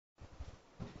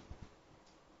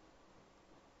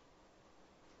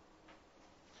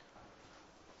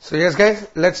So yes guys,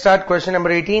 let's start question number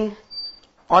 18.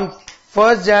 On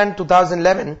 1st Jan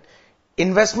 2011,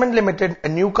 Investment Limited, a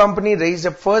new company, raised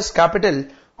a first capital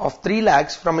of 3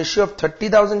 lakhs from issue of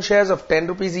 30,000 shares of 10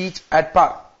 rupees each at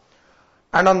par.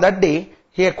 And on that day,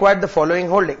 he acquired the following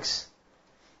holdings.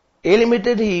 A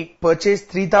Limited, he purchased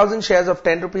 3,000 shares of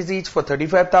 10 rupees each for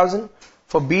 35,000.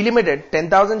 For B Limited,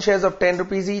 10,000 shares of 10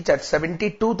 rupees each at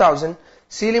 72,000.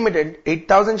 C Limited,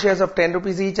 8,000 shares of 10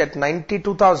 rupees each at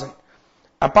 92,000.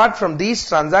 Apart from these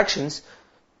transactions,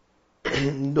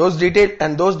 those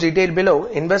detailed below,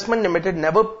 Investment Limited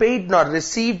never paid nor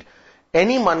received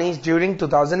any monies during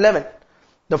 2011.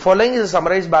 The following is a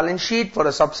summarized balance sheet for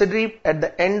a subsidiary at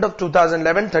the end of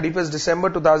 2011, 31st December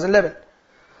 2011.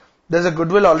 There's a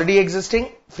goodwill already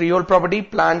existing, freehold property,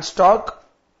 plant stock,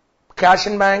 cash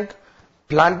in bank,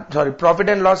 profit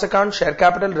and loss account, share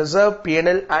capital, reserve,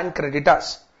 P&L and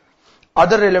creditors.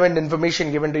 Other relevant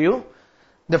information given to you.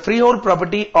 The freehold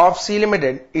property of C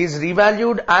Limited is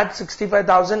revalued at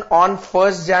 65,000 on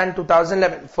 1st Jan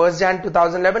 2011. 1st Jan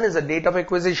 2011 is the date of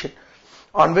acquisition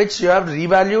on which you have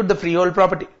revalued the freehold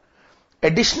property.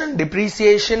 Additional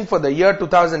depreciation for the year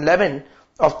 2011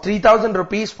 of 3,000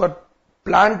 rupees for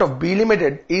plant of B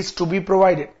Limited is to be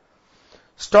provided.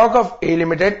 Stock of A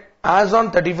Limited as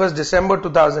on 31st December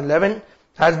 2011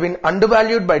 has been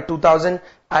undervalued by 2,000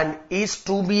 and is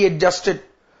to be adjusted.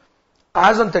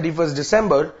 As on 31st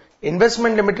December,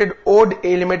 Investment Limited owed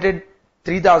A Limited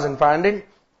 3,500,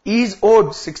 is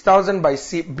owed 6,000 by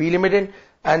B Limited,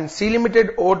 and C Limited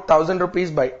owed 1,000 rupees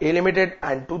by A Limited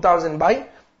and 2,000 by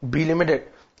B Limited.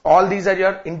 All these are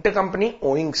your intercompany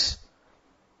owings.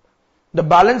 The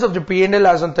balance of the P&L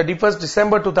as on 31st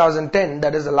December 2010,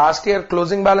 that is the last year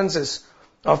closing balances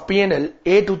of P&L,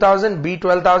 A 2,000, B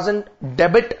 12,000,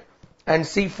 debit and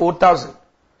C 4,000.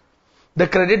 The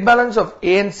credit balance of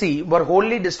A and C were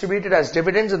wholly distributed as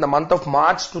dividends in the month of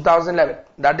March 2011.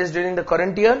 That is, during the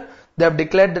current year, they have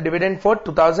declared the dividend for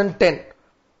 2010.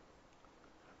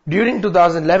 During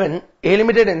 2011, A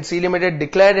Limited and C Limited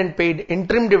declared and paid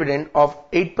interim dividend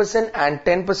of 8% and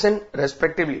 10%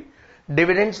 respectively.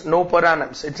 Dividends no per annum.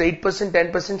 It's 8%,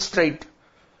 10% straight.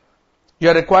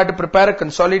 You are required to prepare a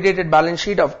consolidated balance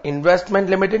sheet of Investment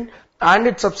Limited and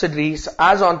its subsidiaries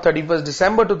as on 31st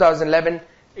December 2011,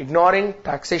 ignoring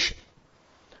taxation.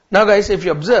 Now guys, if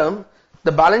you observe,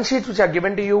 the balance sheets which are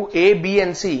given to you, A, B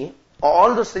and C,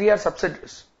 all those three are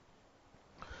subsidiaries.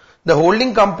 The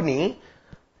holding company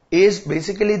is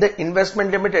basically the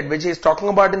Investment Limited, which is talking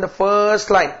about in the first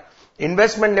line.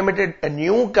 Investment Limited, a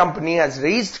new company, has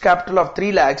raised capital of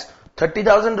 3 lakhs,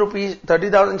 30,000 rupees,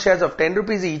 30,000 shares of 10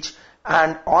 rupees each,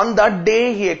 and on that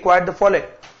day he acquired the following.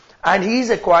 And he is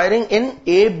acquiring in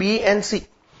A, B and C.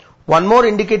 One more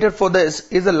indicator for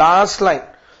this is the last line.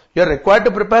 You are required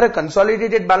to prepare a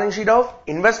consolidated balance sheet of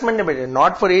Investment Limited,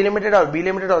 not for A Limited or B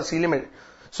Limited or C Limited.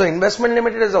 So Investment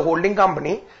Limited is a holding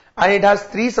company and it has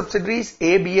 3 subsidiaries,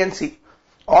 A, B and C.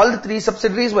 All the 3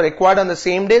 subsidiaries were acquired on the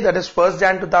same day, that is 1st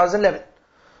Jan 2011.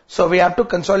 So we have to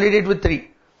consolidate with 3.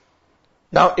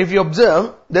 Now if you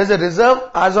observe, there is a reserve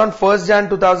as on 1st Jan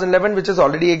 2011 which is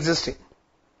already existing.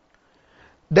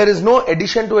 There is no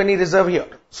addition to any reserve here.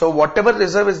 So whatever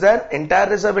reserve is there, entire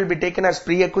reserve will be taken as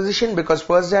pre-acquisition because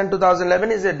 1st Jan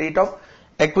 2011 is the date of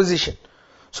acquisition.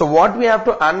 So what we have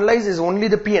to analyze is only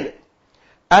the P&L.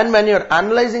 And when you are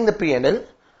analyzing the P&L,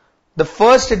 the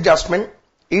first adjustment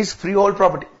is freehold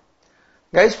property.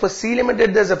 Guys, for C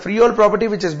Limited, there is a freehold property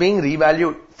which is being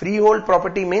revalued. Freehold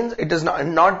property means it is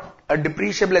not a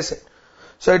depreciable asset.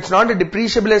 So it's not a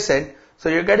depreciable asset. So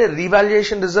you get a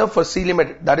revaluation reserve for C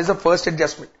Limited. That is the first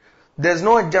adjustment. There is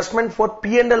no adjustment for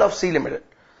P&L of C Limited.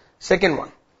 Second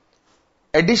one,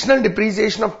 additional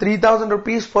depreciation of 3,000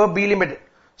 rupees for B Limited.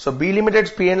 So B Limited's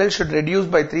P&L should reduce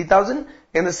by 3,000.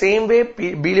 In the same way,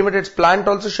 B Limited's plant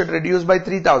also should reduce by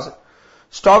 3,000.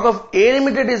 Stock of A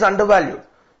Limited is undervalued.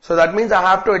 So that means I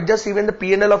have to adjust even the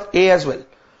P&L of A as well.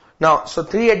 Now, so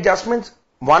 3 adjustments,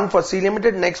 one for C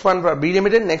Limited, next one for B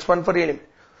Limited, next one for A Limited.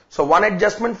 So one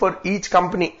adjustment for each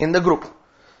company in the group.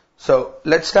 So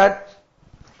let's start.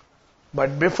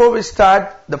 But before we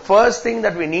start, the first thing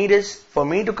that we need is, for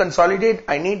me to consolidate,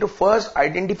 I need to first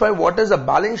identify what is the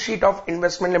balance sheet of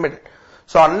Investment Limited.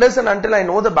 So unless and until I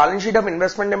know the balance sheet of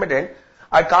Investment Limited,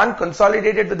 I can't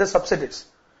consolidate it with the subsidiaries.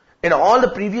 In all the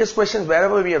previous questions,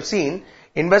 wherever we have seen,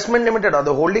 Investment Limited or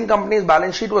the holding company's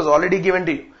balance sheet was already given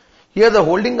to you. Here the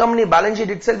holding company balance sheet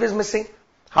itself is missing.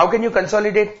 How can you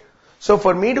consolidate? So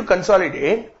for me to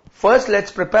consolidate, first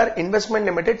let's prepare Investment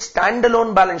Limited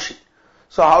standalone balance sheet.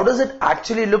 So how does it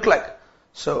actually look like?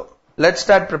 So let's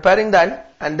start preparing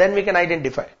that and then we can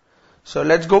identify. So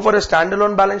let's go for a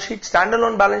standalone balance sheet.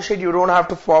 Standalone balance sheet, you don't have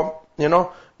to form,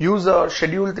 use a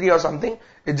schedule 3 or something.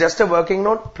 It's just a working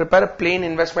note. Prepare a plain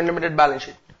investment limited balance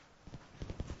sheet.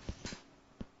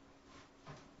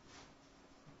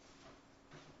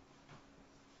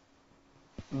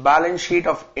 Balance sheet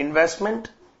of investment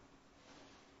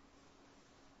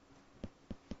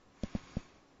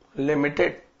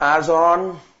limited as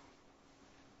on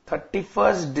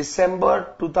 31st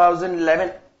December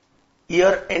 2011,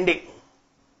 year ending.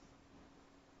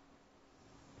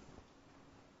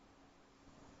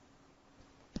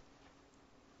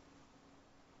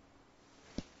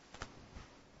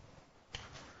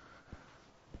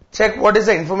 Check what is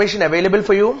the information available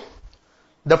for you.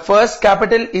 The first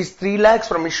capital is 3 lakhs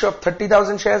from issue of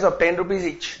 30,000 shares of 10 rupees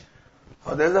each.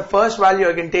 Now, this is the first value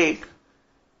I can take.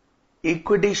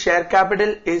 Equity share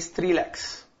capital is 3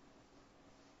 lakhs.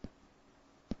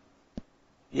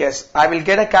 Yes, I will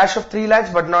get a cash of 3 lakhs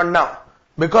but not now,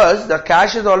 because the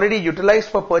cash is already utilized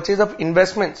for purchase of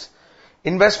investments.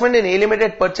 Investment in A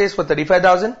Limited purchase for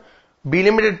 35,000, B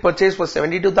Limited purchase for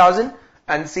 72,000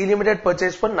 and C Limited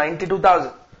purchase for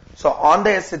 92,000. So on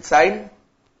the asset side,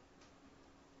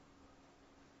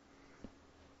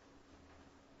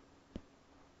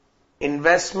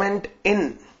 investment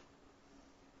in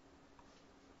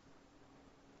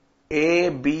A,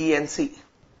 B and C.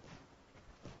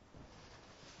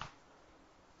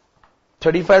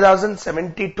 35,000,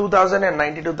 72,000 and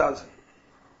 92,000.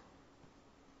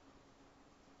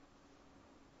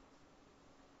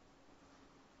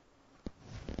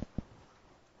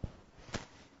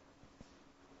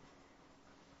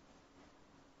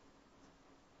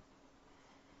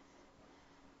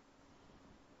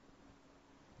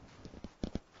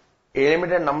 A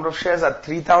Limited number of shares are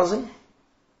 3,000.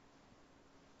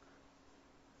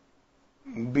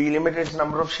 B Limited's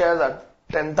number of shares are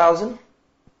 10,000.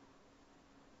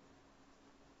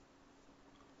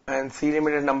 And C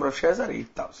Limited number of shares are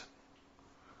 8,000.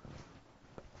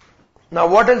 Now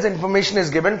what else information is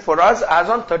given for us as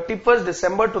on 31st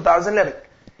December 2011?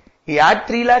 He had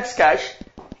 3 lakhs cash.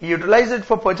 He utilized it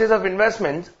for purchase of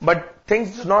investments, but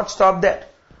things do not stop there,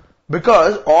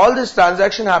 because all this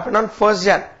transaction happened on 1st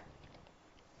Jan.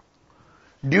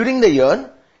 During the year,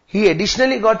 he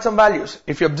additionally got some values.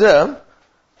 If you observe,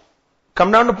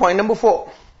 come down to point number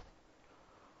 4.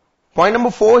 Point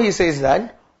number 4, he says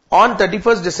that on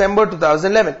 31st December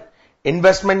 2011,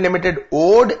 Investment Limited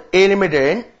owed A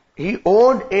Limited, he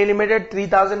owed A Limited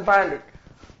 3,500.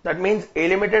 That means A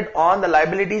Limited on the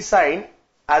liability side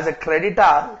as a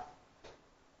creditor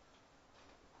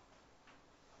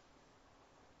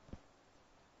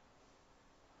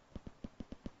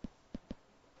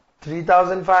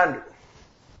 $3,500.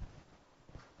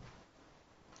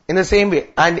 In the same way,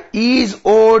 and E is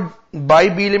owed by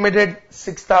B Limited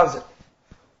 6,000.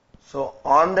 So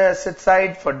on the asset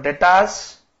side for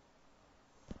debtors,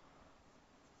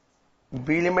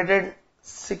 B Limited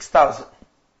 6,000.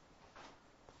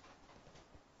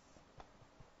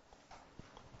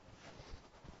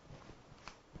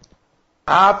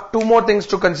 I have 2 more things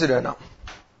to consider now.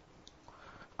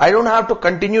 I don't have to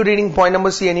continue reading point number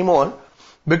C anymore,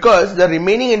 because the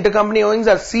remaining intercompany owings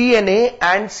are C and A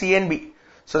and C and B.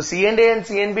 So C and A and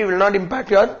C and B will not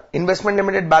impact your investment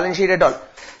limited balance sheet at all.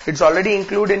 It's already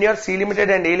included in your C Limited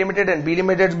and A Limited and B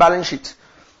Limited's balance sheets.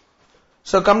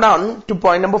 So come down to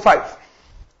point number 5.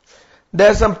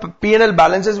 There are some P&L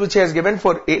balances which he has given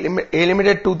for A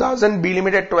Limited 2,000, B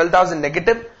Limited 12,000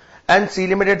 negative and C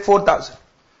Limited 4,000.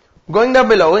 Going down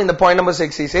below in the point number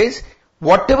 6, he says,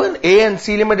 whatever A and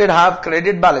C Limited have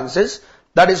credit balances,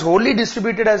 that is wholly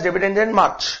distributed as dividend in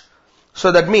March.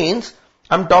 So that means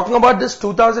I'm talking about this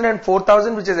 2,000 and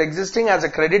 4,000 which is existing as a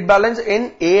credit balance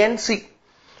in A and C.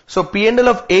 So P&L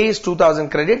of A is 2,000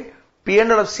 credit,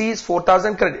 P&L of C is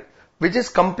 4,000 credit, which is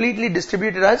completely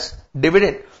distributed as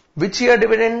dividend. Which year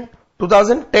dividend?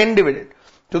 2010 dividend.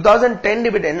 2010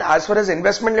 dividend, as far as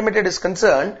Investment Limited is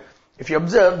concerned, if you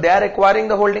observe, they are acquiring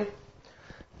the holding.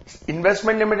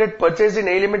 Investment Limited purchased in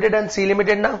A Limited and C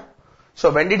Limited now. So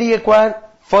when did he acquire?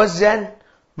 1st Jan.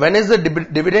 When is the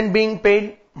dividend being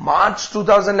paid? March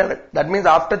 2011. That means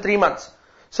after 3 months.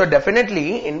 So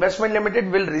definitely Investment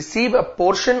Limited will receive a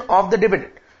portion of the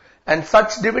dividend. And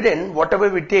such dividend, whatever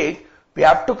we take, we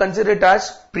have to consider it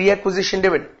as pre-acquisition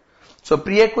dividend. So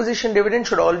pre-acquisition dividend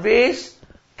should always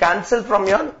cancel from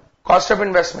your cost of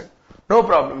investment. No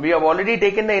problem. We have already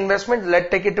taken the investment. Let's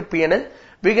take it to P&L.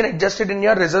 We can adjust it in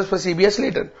your results for CBS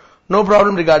later. No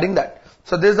problem regarding that.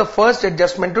 So this is the first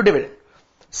adjustment to dividend.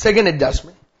 Second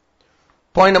adjustment.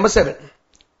 Point number 7.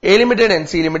 A Limited and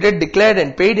C Limited declared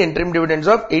and paid interim dividends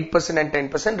of 8% and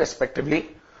 10% respectively.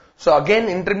 So again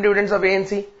interim dividends of A and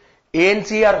C. A and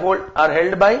C are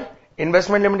held by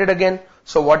Investment Limited again.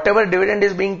 So whatever dividend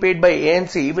is being paid by A and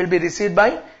C will be received by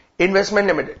Investment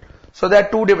Limited. So there are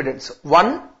two dividends.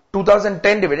 One,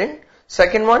 2010 dividend.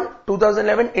 Second one,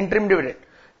 2011 interim dividend.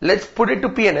 Let's put it to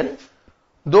P&L.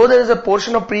 Though there is a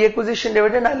portion of pre-acquisition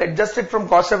dividend, I'll adjust it from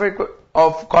cost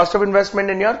of investment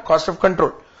in your cost of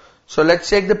control. So let's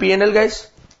check the P&L, guys.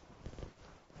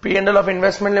 P&L of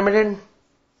Investment Limited.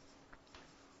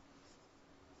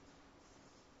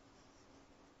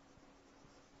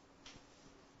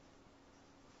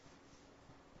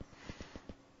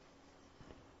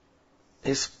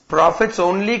 His profits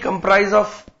only comprise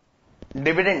of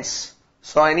dividends.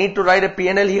 So I need to write a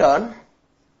P&L here.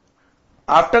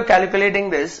 After calculating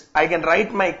this, I can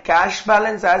write my cash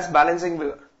balance as balancing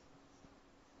figure.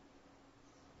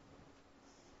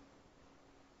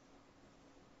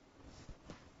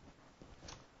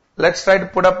 Let's try to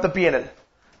put up the P&L.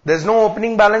 There's no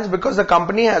opening balance because the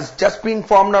company has just been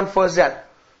formed on 1st Jan.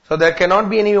 So there cannot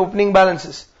be any opening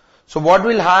balances. So what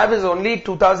we'll have is only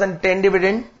 2010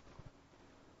 dividend.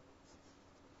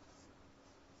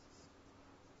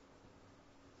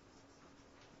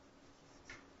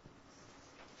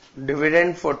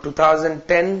 Dividend for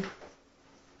 2010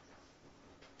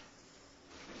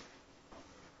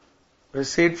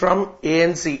 received from A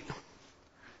and C.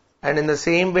 And in the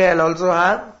same way, I'll also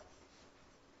have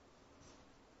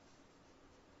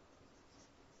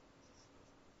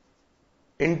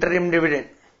interim dividend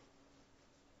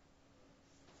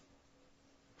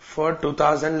for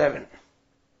 2011.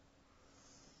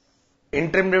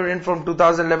 Interim dividend from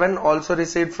 2011 also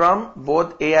received from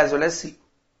both A as well as C.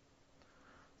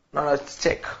 Now let's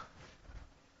check.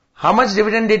 How much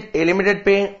dividend did A Limited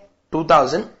pay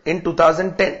 2000 in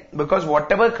 2010? Because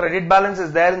whatever credit balance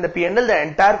is there in the P&L, the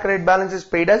entire credit balance is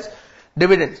paid as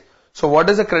dividends. So what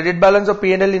is the credit balance of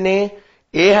P&L in A?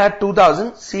 A had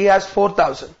 2000, C has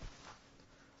 4000.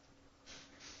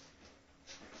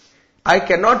 I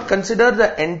cannot consider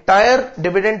the entire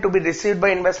dividend to be received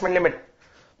by Investment Limited.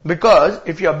 Because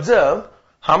if you observe,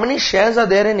 how many shares are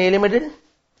there in A Limited?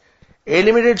 A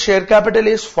Limited share capital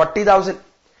is 40,000.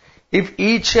 If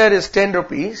each share is 10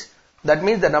 rupees, that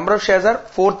means the number of shares are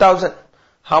 4,000.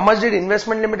 How much did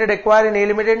Investment Limited acquire in A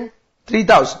Limited?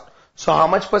 3,000. So how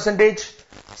much percentage?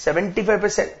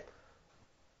 75%.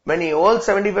 When he holds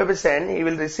 75%, he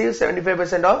will receive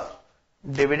 75% of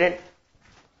dividend.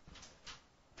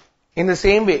 In the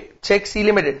same way, check C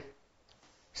Limited.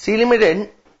 C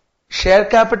Limited share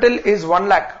capital is 1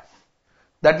 lakh.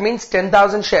 That means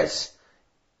 10,000 shares.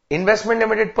 Investment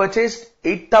Limited purchased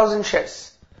 8,000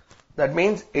 shares. That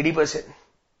means 80%.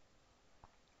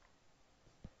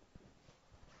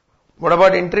 What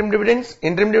about interim dividends?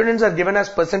 Interim dividends are given as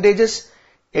percentages,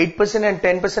 8% and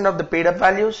 10% of the paid up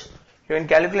values. You can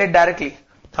calculate directly.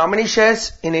 How many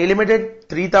shares in A Limited?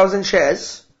 3,000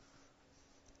 shares.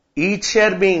 Each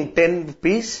share being 10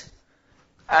 rupees.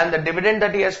 And the dividend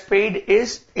that he has paid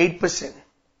is 8%.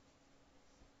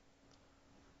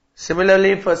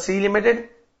 Similarly for C Limited,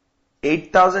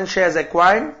 8,000 shares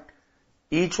acquired,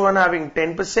 each one having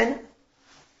 10%,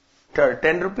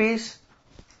 10 rupees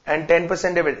and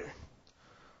 10% dividend.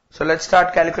 So let's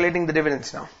start calculating the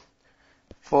dividends now.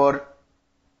 For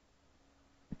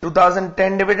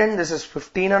 2010 dividend, this is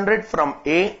 1500 from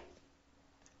A,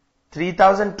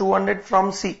 3200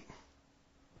 from C.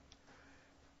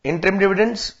 Interim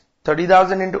dividends,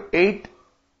 30,000 into 8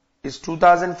 is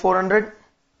 2,400.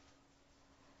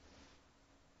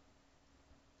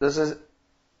 This is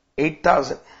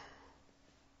 8,000.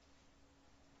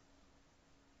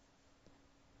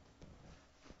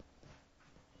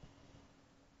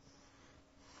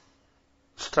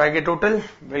 Strike a total,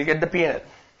 we'll get the P&L.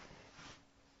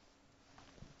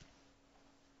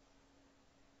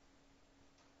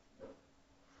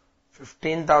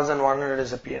 $15,100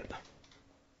 is a P&L.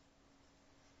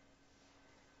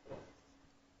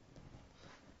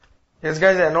 Yes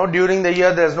guys, I know during the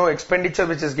year there is no expenditure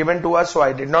which is given to us, so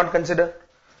I did not consider.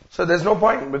 So there is no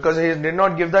point because he did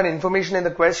not give that information in the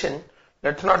question.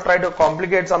 Let's not try to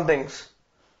complicate some things.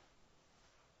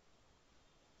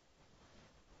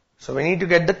 So we need to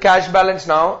get the cash balance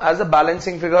now as a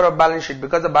balancing figure of balance sheet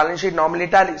because the balance sheet normally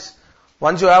tallies.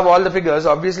 Once you have all the figures,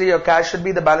 obviously your cash should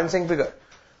be the balancing figure.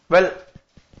 Well,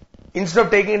 instead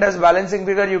of taking it as balancing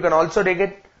figure, you can also take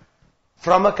it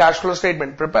from a cash flow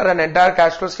statement. Prepare an entire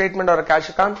cash flow statement or a cash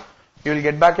account. You will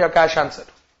get back your cash answer.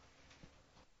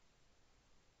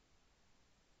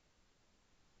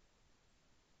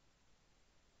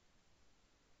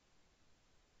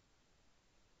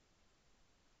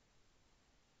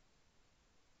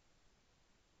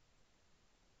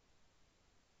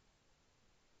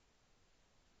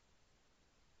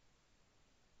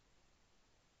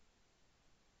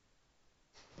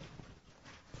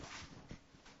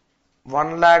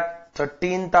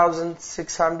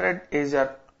 1,13,600 is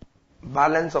your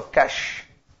balance of cash.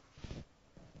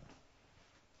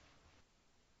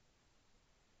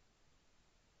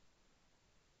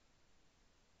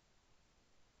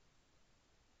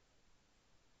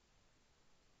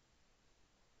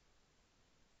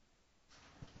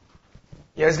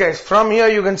 Yes guys, from here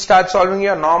you can start solving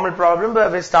your normal problem,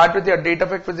 but we start with your date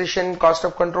of acquisition, cost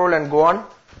of control and go on.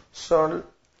 So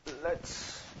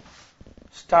let's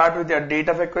start with your date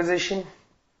of acquisition.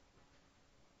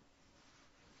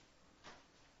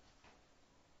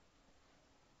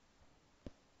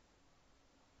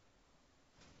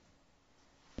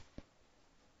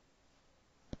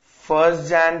 First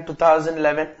Jan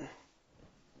 2011.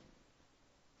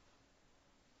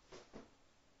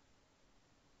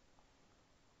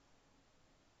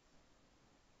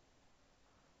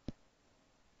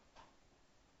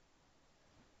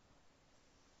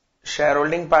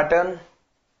 Shareholding pattern.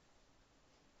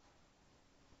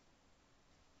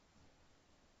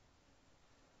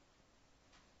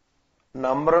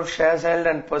 Number of shares held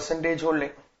and percentage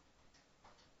holding.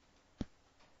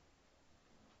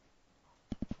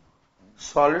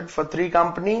 Solve it for 3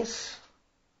 companies.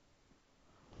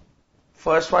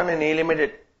 First one in A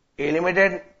Limited. A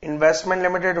Limited Investment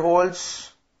Limited holds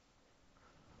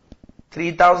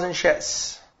 3,000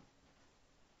 shares.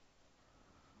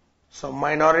 So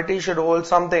minority should hold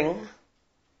something.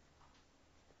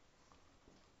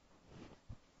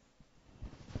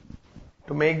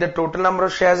 To make the total number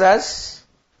of shares as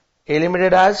A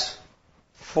Limited has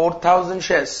 4,000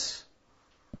 shares.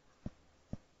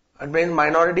 That means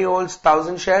minority holds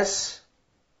 1,000 shares.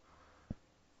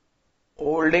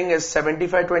 Holding is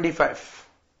 75-25.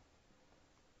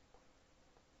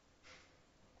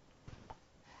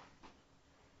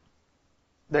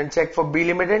 Then check for B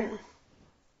Limited.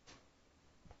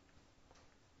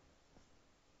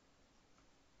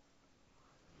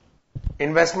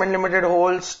 Investment Limited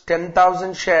holds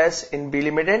 10,000 shares in B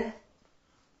Limited.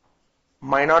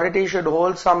 Minority should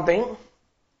hold something.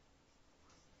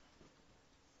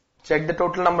 Check the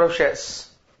total number of shares.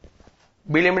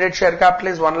 B Limited share capital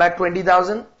is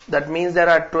 1,20,000. That means there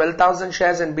are 12,000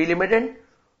 shares in B Limited,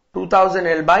 2,000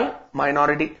 held by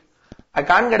minority. I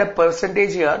can't get a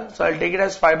percentage here, so I'll take it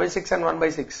as 5/6 and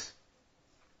 1/6.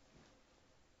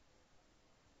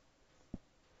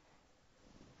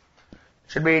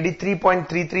 Should be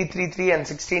 83.3333 and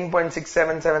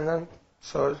 16.677.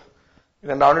 So you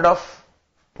can round it off,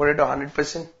 put it to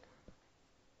 100%.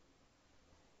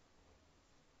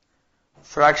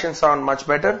 Fractions sound much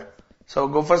better. So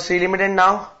go for C Limited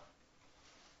now.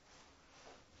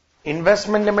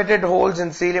 Investment Limited holds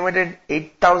in C Limited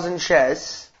 8,000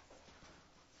 shares.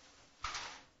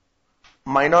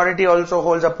 Minority also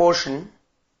holds a portion.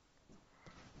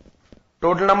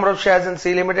 Total number of shares in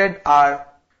C Limited are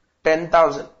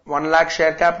 10,000. 1 lakh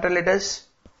share capital it is.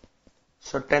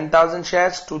 So 10,000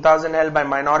 shares, 2,000 held by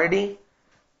minority,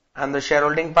 and the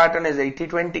shareholding pattern is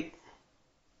 80-20.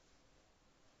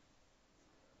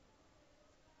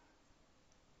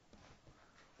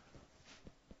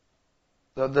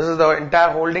 So this is the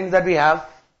entire holdings that we have.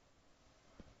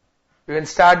 You can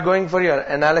start going for your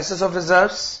analysis of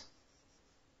reserves.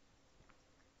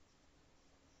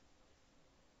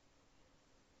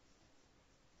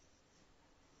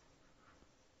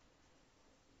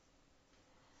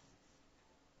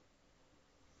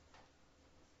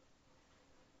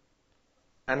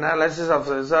 Analysis of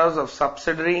reserves of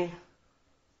subsidiary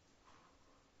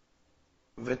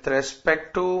with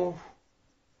respect to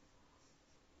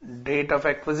date of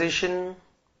acquisition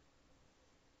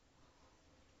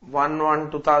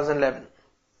 1/1/2011.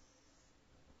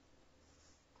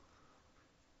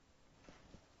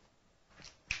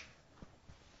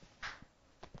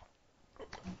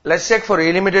 Let's check for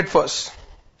A Limited first.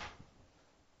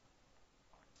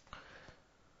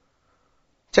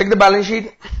 Check the balance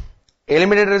sheet. A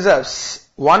Limited reserves.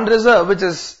 One reserve which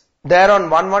is there on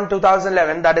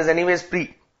 1/1/2011, that is anyways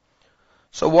pre.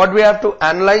 So what we have to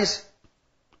analyze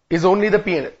is only the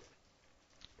P&L.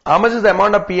 How much is the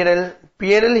amount of P&L?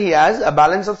 P&L he has a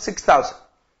balance of 6,000.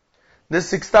 This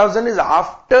 6,000 is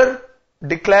after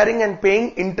declaring and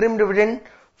paying interim dividend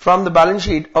from the balance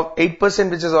sheet of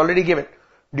 8% which is already given.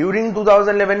 During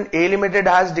 2011, A Limited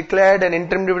has declared an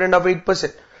interim dividend of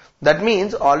 8%. That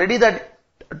means already that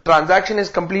transaction is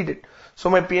completed. So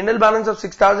my P&L balance of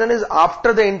 6,000 is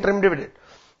after the interim dividend.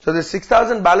 So the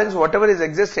 6,000 balance, whatever is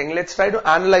existing, let's try to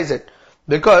analyze it.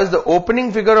 Because the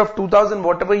opening figure of 2,000,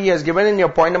 whatever he has given in your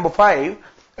point number 5,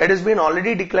 it has been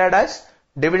already declared as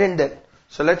dividend then.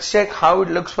 So let's check how it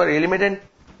looks for A Limited.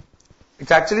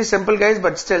 It's actually simple guys,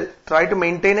 but still try to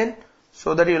maintain it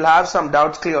so that you'll have some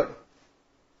doubts cleared.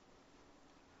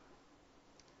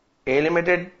 A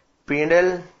Limited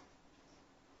P&L,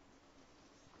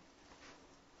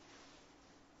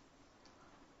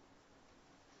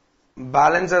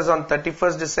 balance as on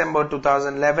 31st December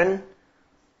 2011.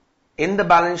 In the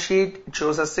balance sheet, it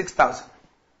shows as 6,000.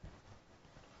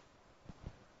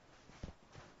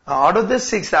 Out of this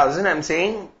 6,000, I'm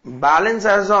saying balance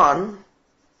as on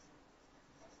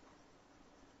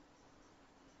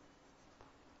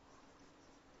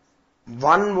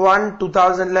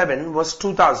 1/1/2011 was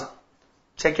 2,000.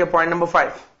 Check your point number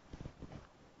 5.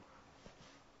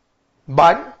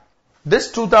 But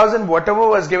this 2,000, whatever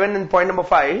was given in point number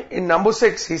 5, in number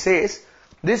 6, he says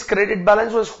this credit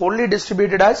balance was wholly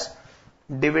distributed as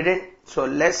dividend. So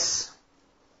less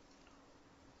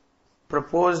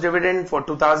proposed dividend for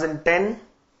 2010.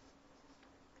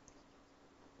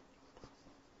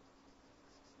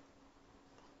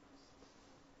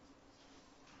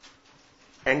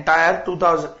 Entire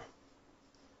 2,000.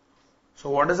 So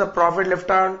what is the profit left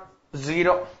out?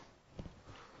 0.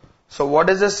 So what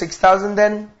is the 6,000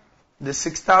 then? The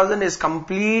 6,000 is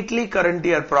completely current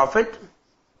year profit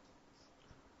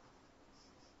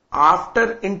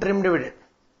after interim dividend.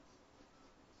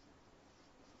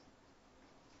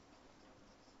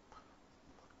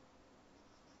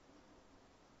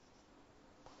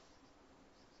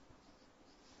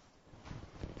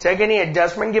 Check any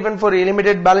adjustment given for A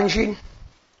Limited balance sheet.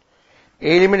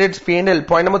 A Limited's P&L,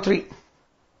 point number 3.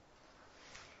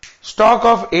 Stock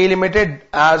of A Limited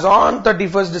as on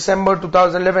 31st December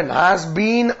 2011 has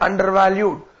been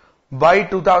undervalued by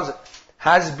 2,000.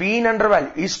 Has been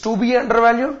undervalued. Is to be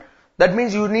undervalued. That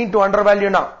means you need to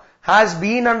undervalue now. Has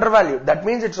been undervalued. That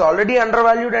means it's already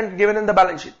undervalued and given in the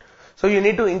balance sheet. So you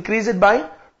need to increase it by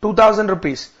 2,000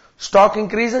 rupees. Stock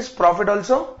increases, profit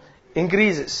also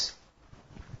increases.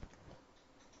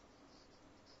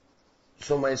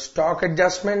 So my stock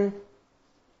adjustment,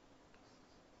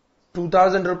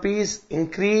 2,000 rupees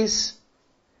increase,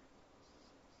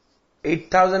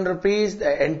 8,000 rupees,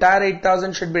 the entire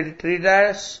 8,000 should be treated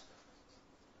as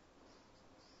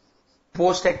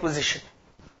post acquisition.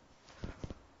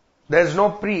 There is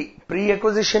no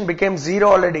pre-acquisition became 0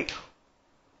 already.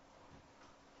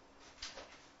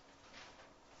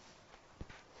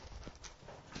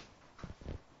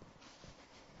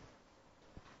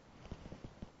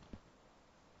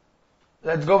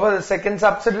 Let's go for the second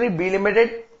subsidiary, B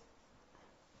Limited.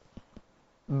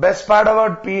 Best part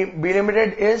about B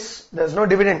Limited is there's no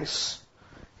dividends.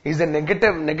 He's a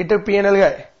negative P&L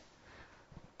guy.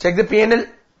 Check the P&L.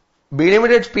 B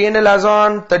Limited's P&L as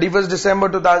on 31st December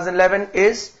 2011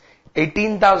 is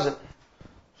 18,000.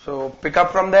 So pick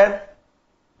up from there.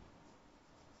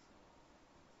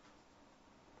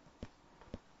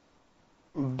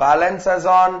 Balance as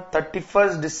on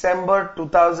 31st December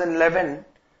 2011,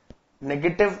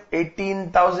 negative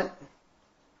 18,000.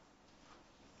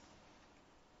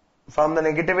 From the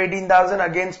negative 18,000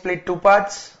 again split two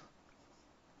parts.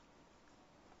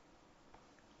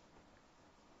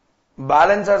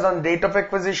 Balance as on date of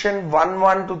acquisition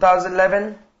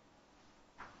 1/1/2011.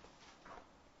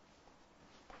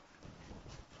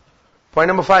 Point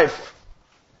number 5.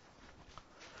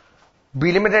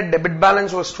 B Limited debit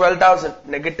balance was 12,000,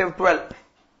 negative 12.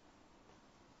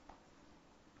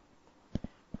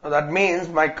 Now that means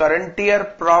my current year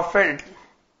profit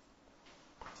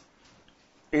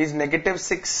is negative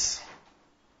 6.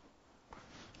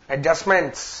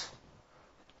 Adjustments.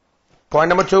 Point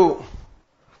number 2.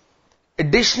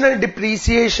 Additional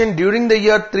depreciation during the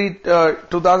year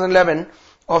 2011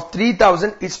 of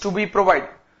 3,000 is to be provided.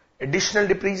 Additional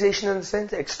depreciation in the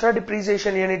sense extra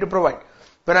depreciation you need to provide.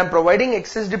 When I'm providing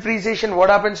excess depreciation, what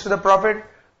happens to the profit?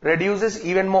 Reduces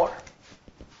even more.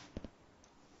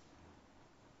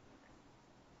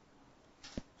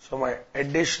 So my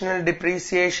additional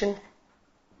depreciation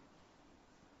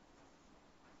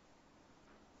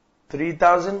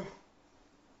 3,000.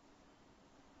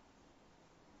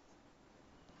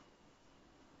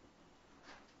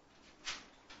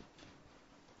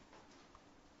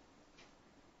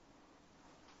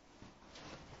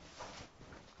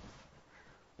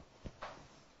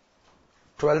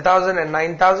 $12,000 and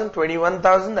 $9,000,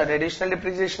 $21,000. That additional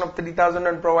depreciation of 3,000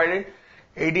 unprovided.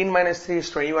 18 minus 3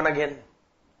 is 21 again.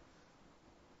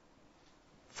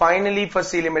 Finally, for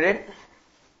C Limited,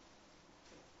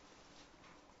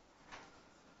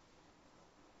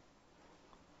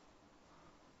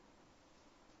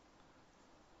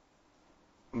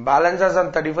 balance as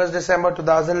on 31st December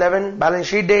 2011, balance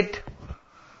sheet date,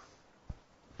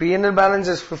 P&L balance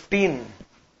is 15.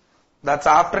 That's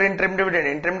after interim dividend.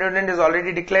 Interim dividend is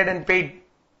already declared and paid.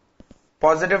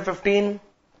 Positive 15.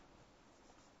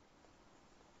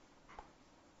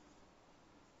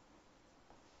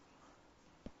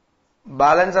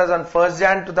 balance as on 1st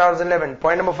Jan 2011.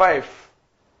 Point number 5.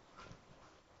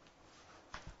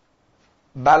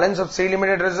 Balance of C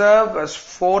Limited reserve was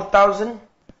 4,000,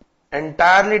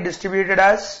 entirely distributed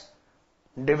as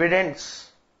dividends.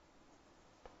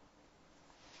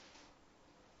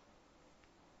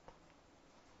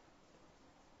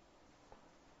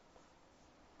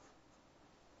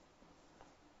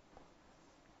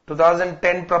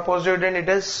 (2010) proposed dividend it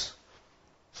is,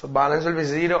 so balance will be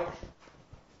 0.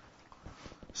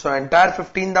 So entire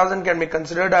 15,000 can be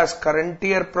considered as current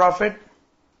year profit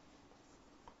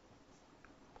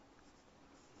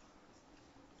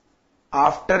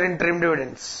after interim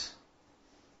dividends.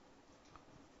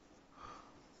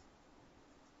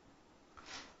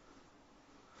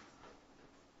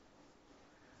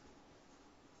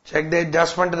 Check the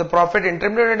adjustment to the profit.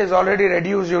 Interim dividend is already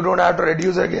reduced, you don't have to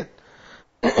reduce again.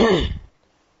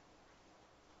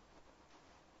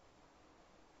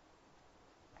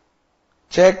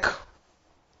 Check.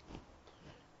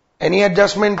 Any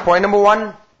adjustment? Point number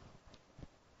 1.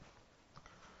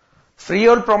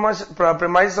 Freehold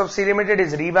premises of C Limited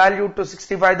is revalued to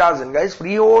 65,000. Guys,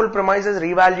 freehold premises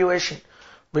revaluation.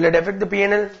 Will it affect the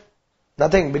P&L?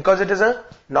 Nothing, because it is a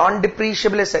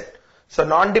non-depreciable asset. So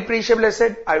non-depreciable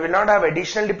asset, I will not have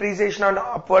additional depreciation on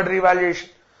upward revaluation.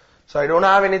 So I don't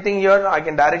have anything here. I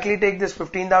can directly take this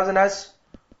 15,000 as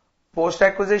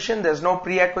post-acquisition. There's no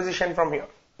pre-acquisition from here.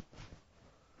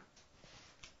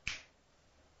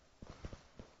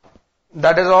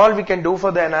 That is all we can do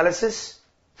for the analysis.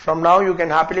 From now you can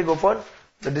happily go for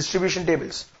the distribution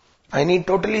tables. I need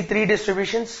totally 3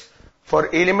 distributions for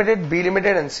A Limited, B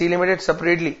Limited and C Limited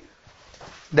separately.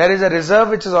 There is a reserve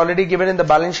which is already given in the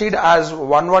balance sheet as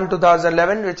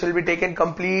 1/1/2011, which will be taken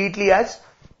completely as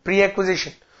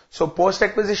pre-acquisition. So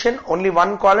post-acquisition, only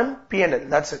one column P&L,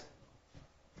 that's it.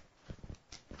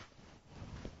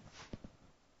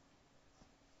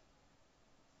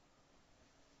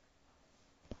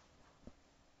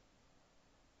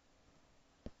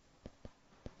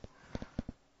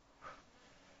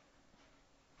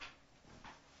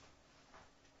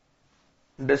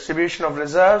 Distribution of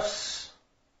reserves.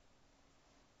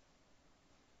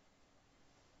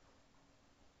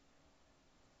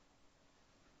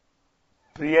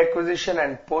 Pre-acquisition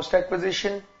and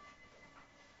post-acquisition.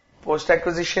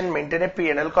 Post-acquisition, maintain a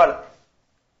P&L column.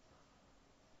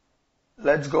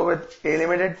 Let's go with A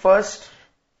Limited first.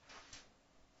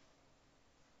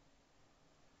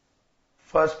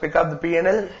 First pick up the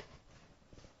P&L.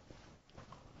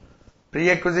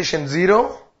 Pre-acquisition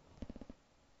 0.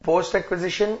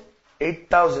 Post-acquisition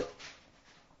 8,000.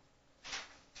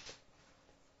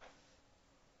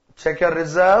 Check your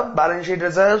reserve, balance sheet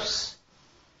reserves.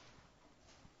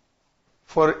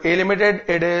 For A Limited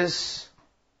it is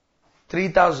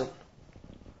 3,000.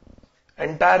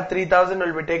 Entire 3,000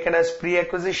 will be taken as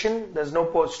pre-acquisition, there is no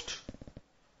post.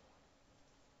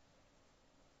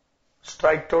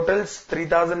 Strike totals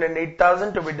 3,000 and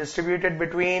 8,000 to be distributed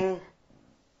between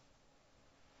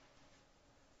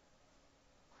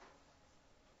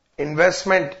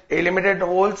investment. A Limited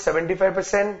holds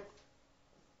 75%.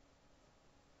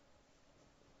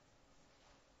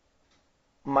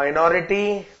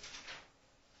 Minority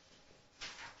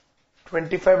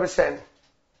 25%.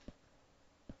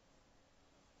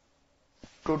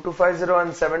 2250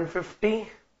 and 750,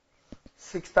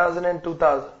 6,000 and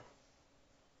 2,000.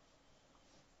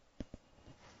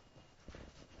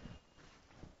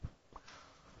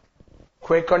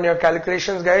 Quick on your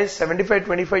calculations, guys. 75,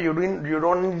 25, you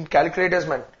don't need calculators,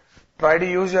 man. Try to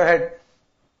use your head.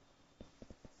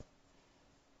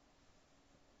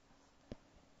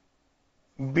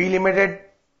 B Limited,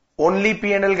 only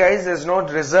P&L, guys. There's no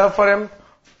reserve for him.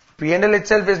 P&L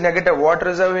itself is negative. What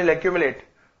reserve will accumulate?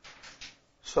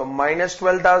 So minus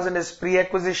 12,000 is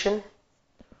pre-acquisition.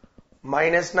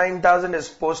 Minus 9,000 is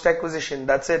post-acquisition.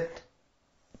 That's it.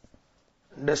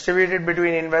 Distributed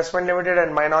between investment limited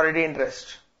and minority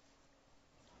interest.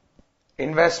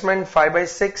 Investment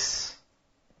 5/6.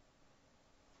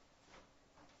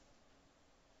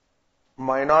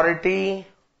 Minority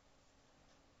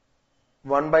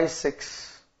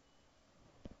 1/6.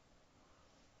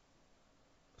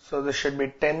 So this should be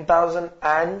 10,000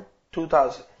 and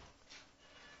 2,000.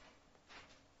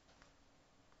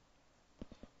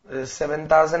 This is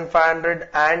 7,500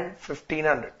 and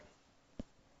 1,500.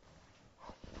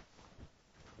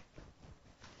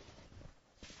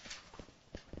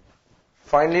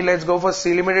 Finally, let's go for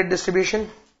C Limited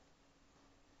distribution.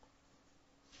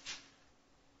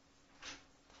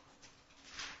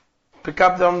 Pick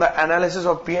up from the analysis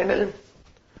of P&L.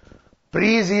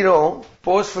 Pre-0,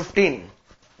 post-15.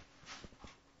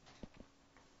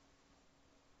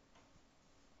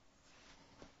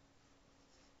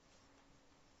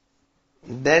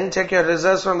 Then check your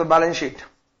reserves from the balance sheet.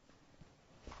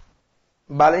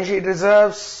 Balance sheet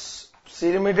reserves,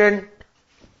 C Limited,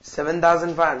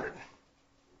 7,500.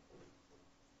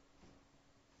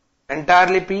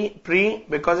 Entirely pre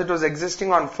because it was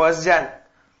existing on 1st Jan.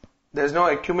 There is no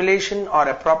accumulation or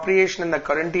appropriation in the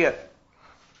current year.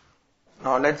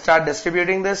 Now let's start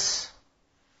distributing this.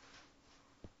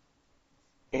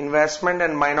 Investment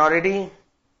and minority.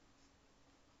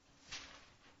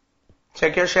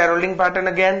 Check your shareholding pattern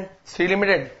again. C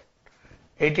Limited,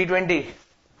 80-20.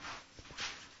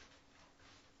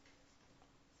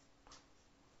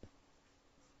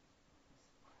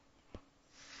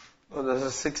 So this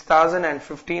is 6,000 and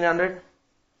 1,500.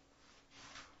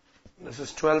 This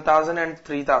is 12,000 and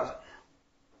 3,000.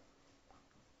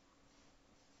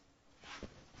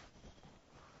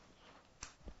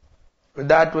 With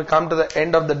that, we come to the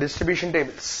end of the distribution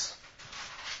tables.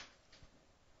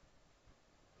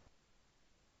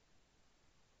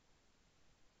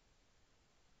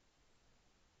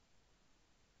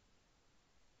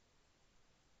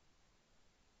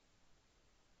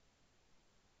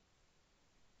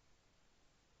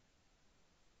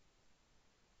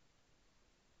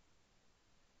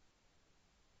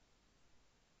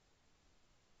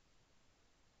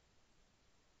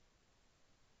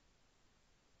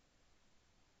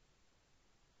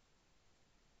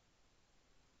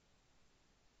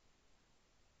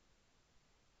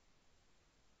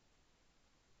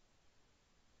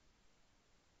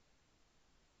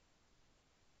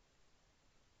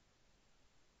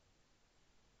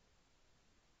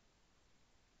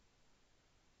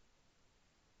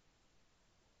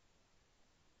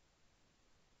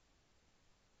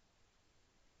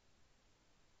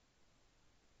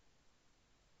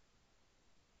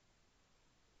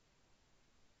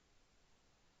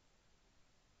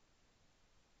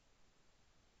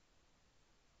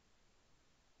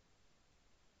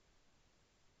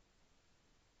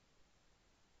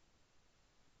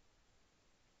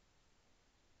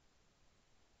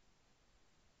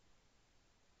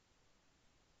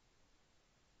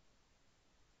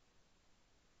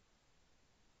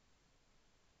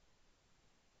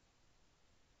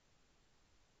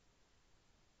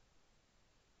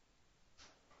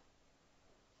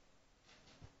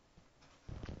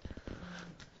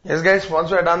 Yes guys,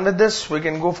 once we are done with this, we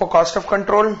can go for cost of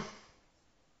control.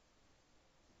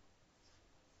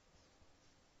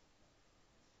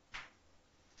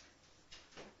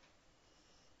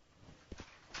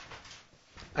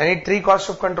 I need 3 cost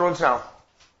of controls now.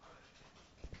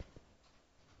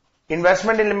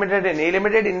 Investment limited in A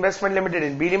Limited, investment limited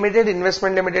in B Limited,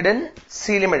 investment limited in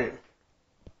C Limited.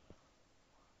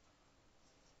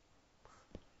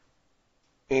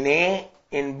 In A,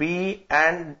 in B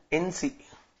and in C.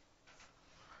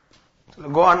 So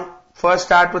go on. First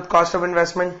start with cost of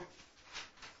investment.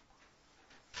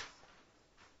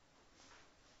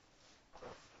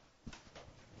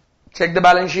 Check the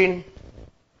balance sheet.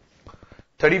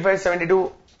 35,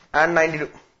 72 and 92.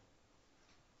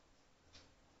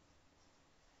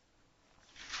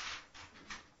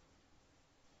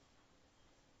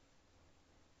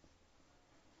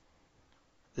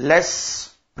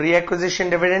 Less pre-acquisition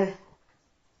dividend.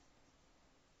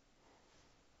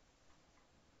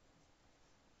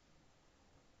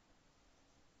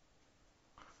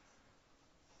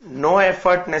 No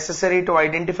effort necessary to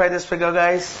identify this figure,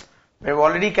 guys. We have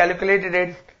already calculated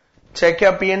it. Check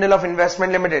your P&L of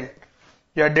investment limited.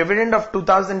 Your dividend of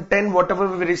 2010, whatever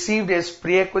we received is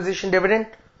pre-acquisition dividend.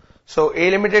 So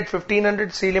A Limited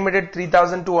 1,500, C Limited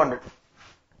 3,200.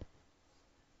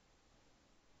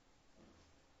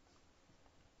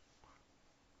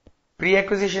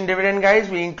 Pre-acquisition dividend, guys,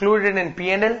 we include it in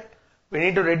P&L. We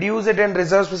need to reduce it in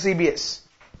reserves for CBS.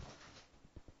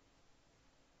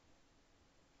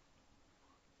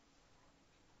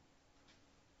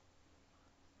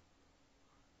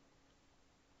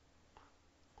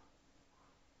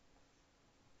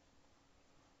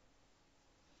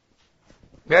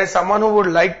 Guys, someone who would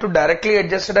like to directly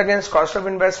adjust it against cost of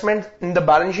investment in the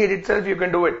balance sheet itself, you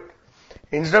can do it.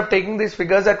 Instead of taking these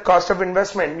figures at cost of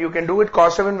investment, you can do it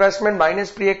cost of investment minus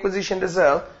pre-acquisition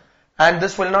reserve, and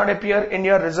this will not appear in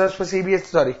your reserves for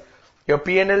CBS, your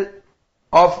P&L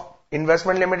of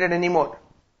investment limited anymore.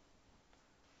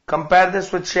 Compare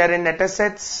this with share in net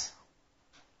assets.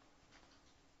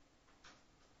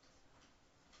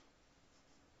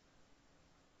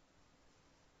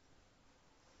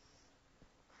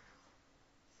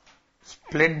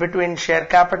 Split between share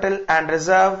capital and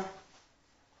reserve.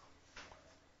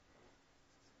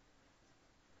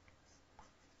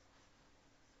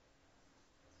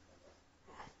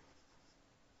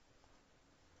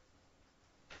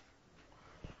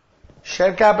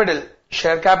 Share capital.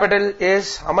 Share capital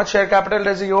is, how much share capital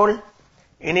does he hold?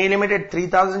 In A Limited,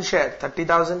 3,000 shares,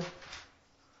 30,000.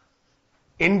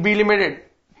 In B Limited,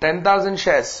 10,000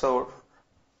 shares, so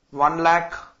 1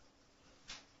 lakh.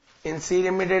 In C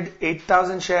Limited,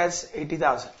 8,000 shares,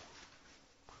 80,000.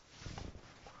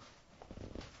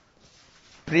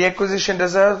 Pre-acquisition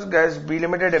reserves, guys, B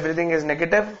Limited, everything is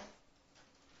negative.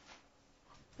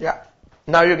 Yeah,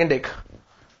 now you can take.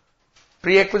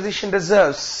 Pre-acquisition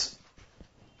reserves,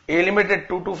 A Limited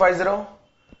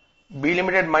 2250, B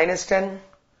Limited minus 10,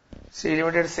 C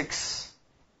Limited 6.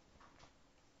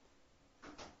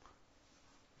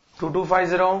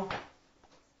 2250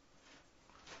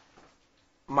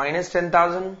 minus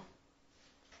 10,000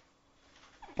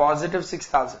 positive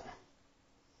 6,000.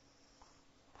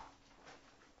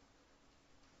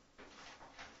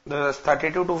 There's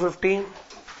 32,250,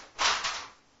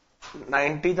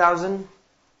 90,000,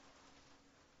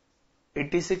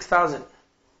 86,000.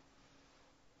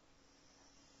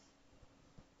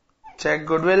 Check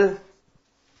goodwill.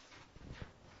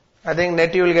 I think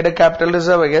net you will get a capital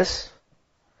reserve, I guess.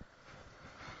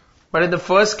 But in the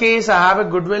first case, I have a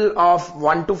goodwill of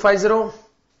 1250,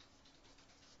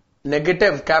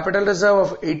 negative capital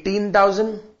reserve of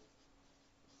 18,000.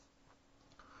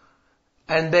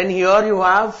 And then here you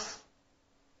have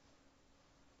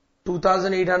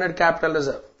 2,800 capital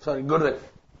reserve, goodwill.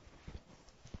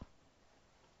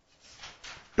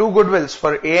 Two goodwills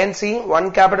for A and C,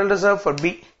 one capital reserve for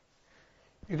B.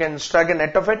 You can strike a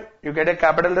net of it, you get a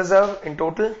capital reserve in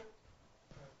total.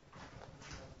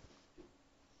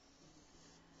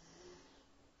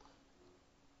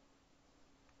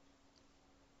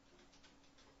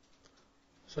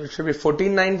 So it should be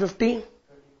 14,950,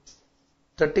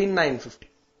 13,950.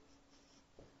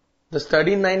 This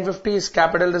 13,950 is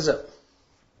capital reserve.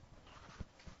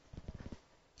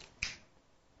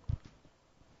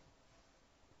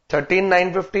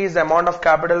 $13,950 is the amount of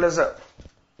capital reserve.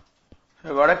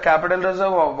 You got a capital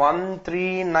reserve of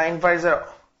 13,950.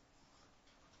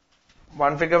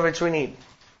 One figure which we need.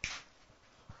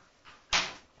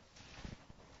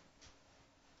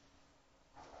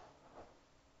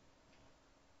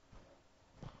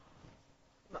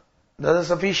 That is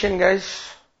sufficient,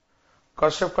 guys.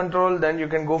 Cost of control, then you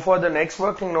can go for the next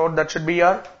working note. That should be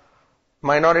your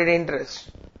minority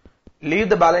interest. Leave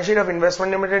the balance sheet of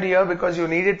investment limited here because you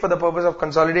need it for the purpose of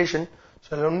consolidation.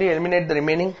 So I'll only eliminate the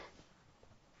remaining.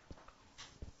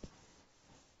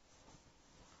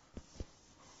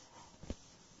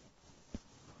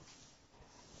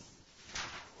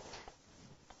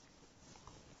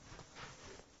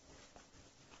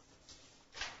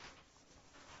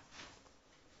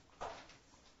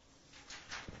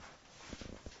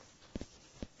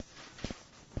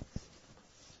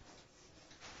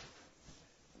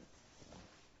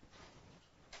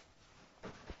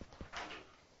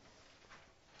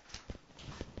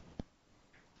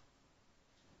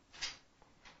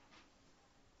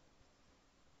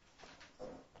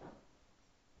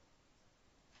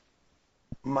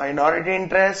 Minority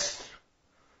interest,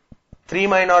 3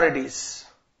 minorities.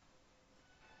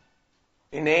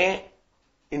 In A,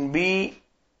 in B,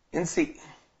 in C.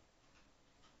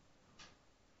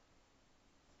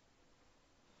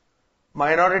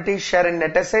 Minorities share in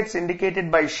net assets indicated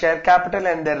by share capital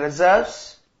and their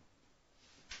reserves.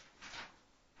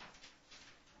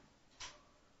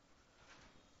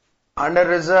 Under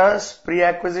reserves,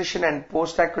 pre-acquisition and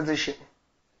post-acquisition.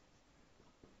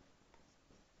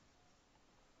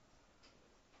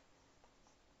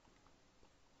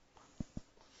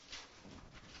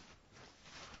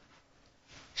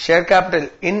 Share capital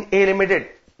in A Limited.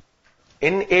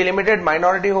 In A Limited,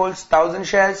 minority holds 1,000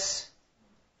 shares,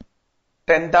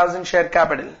 10,000 share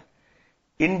capital.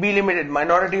 In B Limited,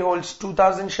 minority holds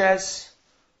 2,000 shares,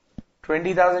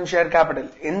 20,000 share capital.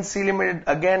 In C Limited,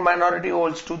 again minority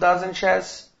holds 2,000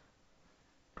 shares,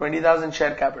 20,000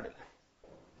 share capital.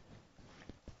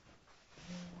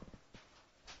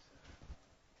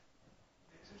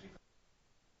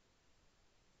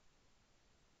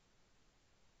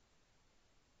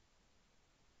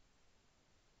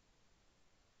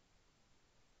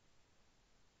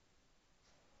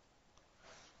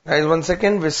 Guys, 1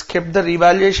 second, we skipped the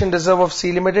revaluation reserve of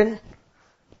C Limited.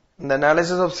 In the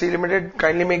analysis of C Limited,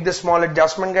 kindly make this small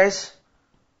adjustment, guys.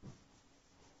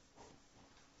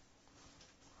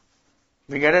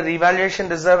 We get a revaluation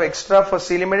reserve extra for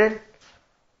C Limited.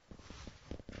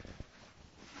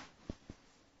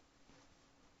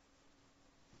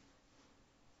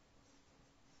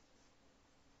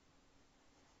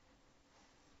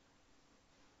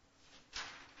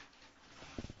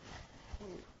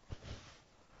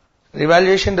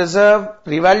 Revaluation reserve,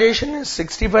 revaluation is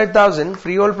 65,000,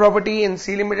 freehold property in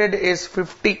C Limited is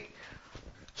 50.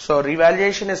 So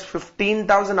revaluation is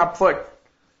 15,000 upward.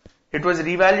 It was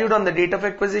revalued on the date of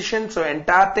acquisition, so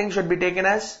entire thing should be taken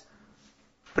as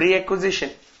pre-acquisition.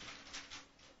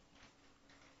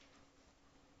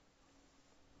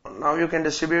 Now you can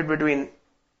distribute between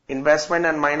investment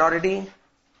and minority.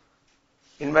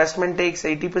 Investment takes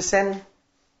 80%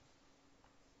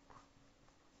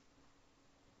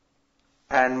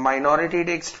 and minority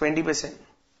takes 20%.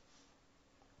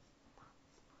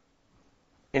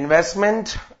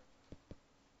 Investment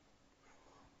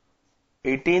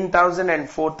 18,000 and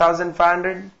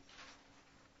 4,500.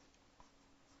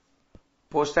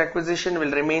 Post acquisition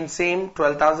will remain same,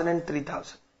 12,000 and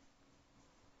 3,000.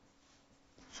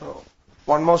 So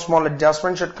one more small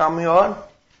adjustment should come here.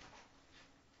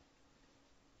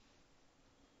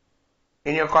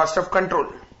 In your cost of control.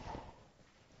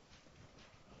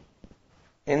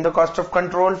 In the cost of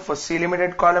control for C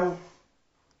Limited column,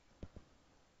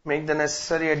 make the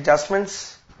necessary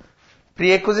adjustments.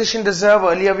 Pre-acquisition reserve,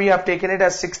 earlier we have taken it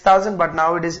as 6,000, but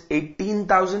now it is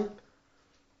 18,000,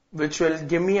 which will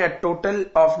give me a total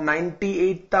of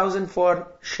 98,000 for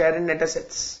share in net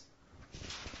assets.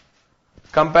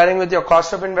 Comparing with your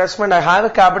cost of investment, I have a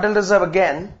capital reserve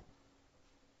again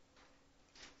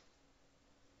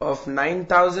of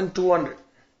 9,200.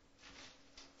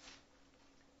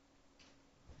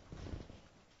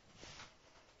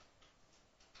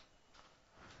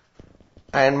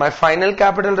 And my final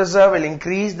capital reserve will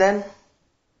increase then.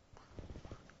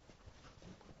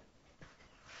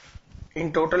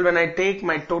 In total, when I take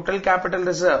my total capital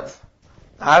reserve,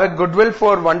 I have a goodwill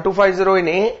for 1250 in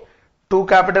A, 2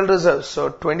 capital reserves. So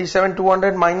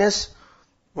 27,200 minus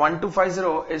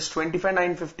 1250 is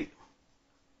 25,950.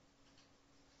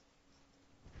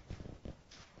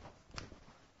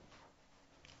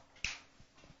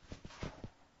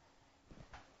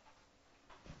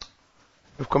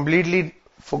 You've completely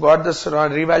forgot this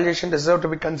revaluation reserve to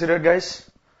be considered, guys.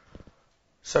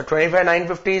 So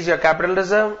 25,950 is your capital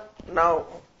reserve. Now,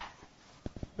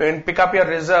 you can pick up your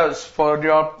reserves for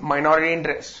your minority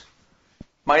interest.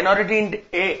 Minority in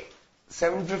A,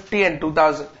 750 and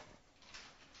 2,000.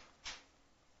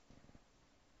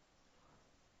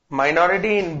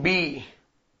 Minority in B,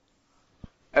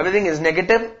 everything is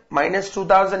negative, minus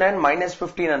 2,000 and minus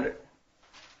 1,500.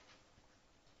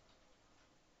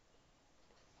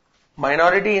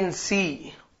 Minority in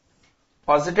C,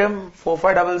 positive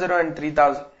 4500 and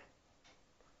 3000.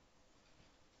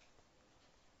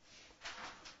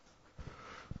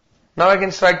 Now I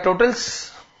can strike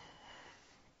totals.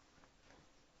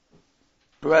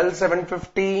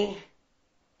 12,750,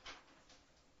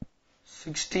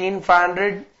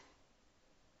 16,500,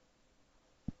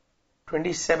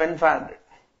 27,500.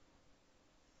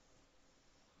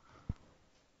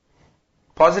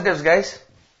 Positives, guys.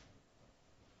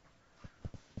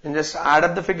 And just add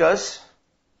up the figures.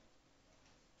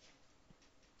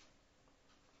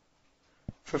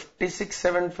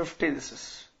 56,750 this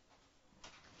is.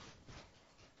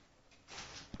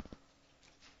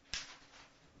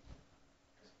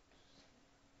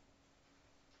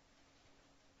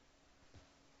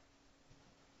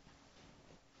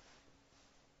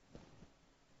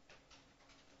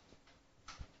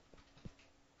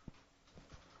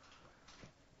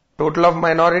 Total of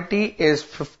minority is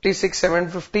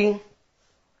 56,750.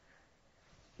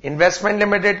 Investment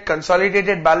limited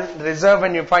consolidated balance reserve,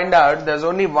 when you find out there's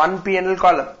only one P&L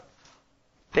column.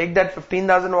 Take that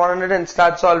 15,100 and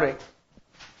start solving.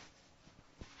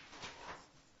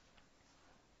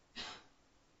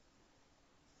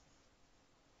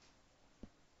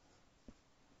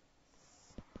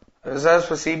 Reserves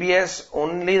for CBS,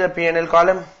 only the P&L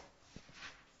column.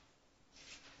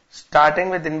 Starting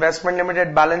with investment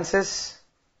limited balances.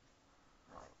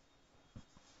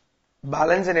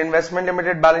 Balance in investment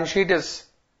limited balance sheet is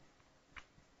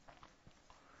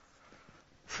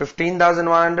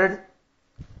 15,100.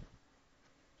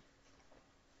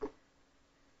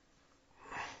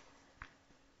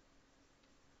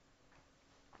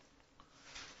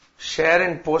 Share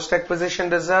in post acquisition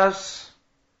reserves.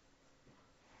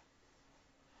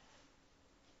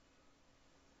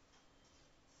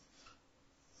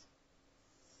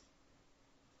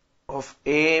 Of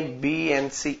A, B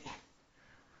and C.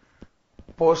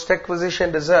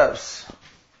 Post-acquisition reserves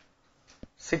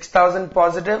 6,000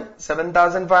 positive,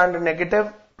 7,500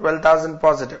 negative, 12,000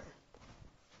 positive.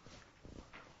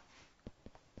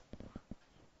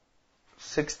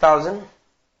 6,000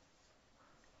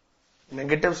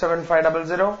 negative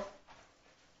 7,500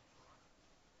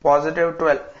 positive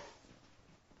 12.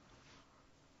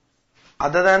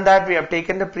 Other than that, we have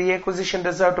taken the pre-acquisition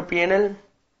reserve to P&L.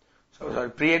 So sorry,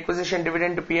 pre-acquisition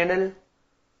dividend to P&L.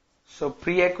 So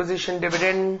pre-acquisition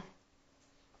dividend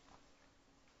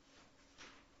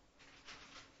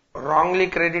wrongly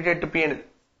credited to P&L.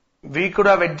 We could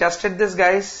have adjusted this,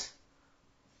 guys.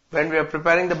 When we are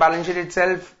preparing the balance sheet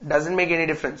itself, doesn't make any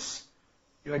difference.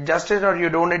 You adjust it or you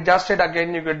don't adjust it,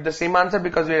 again you get the same answer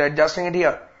because we are adjusting it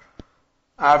here.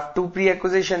 I have two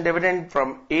pre-acquisition dividend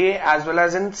from A as well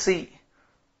as in C.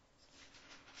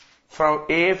 From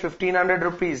A 1500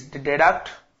 rupees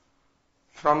deduct,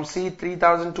 from C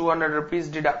 3200 rupees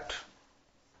deduct.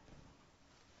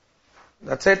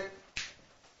 That's it.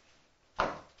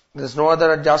 There's no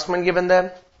other adjustment given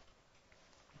there.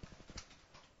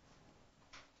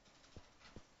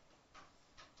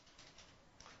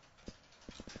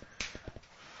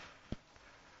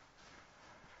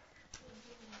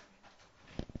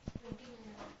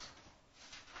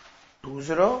 Two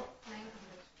zero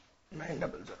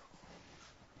 900.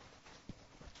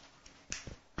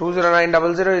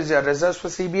 20900 is your reserves for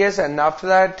CBS, and after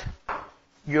that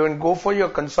you can go for your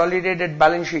consolidated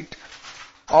balance sheet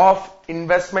of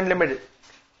investment limited.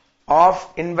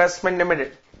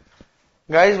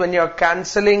 Guys, when you are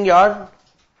cancelling your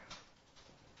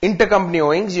intercompany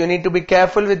owings, you need to be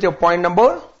careful with your point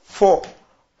number 4.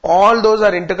 All those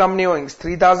are intercompany owings.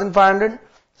 3,500,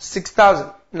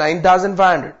 6,000,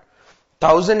 9,500,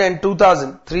 1,000 and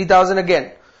 2,000, 3,000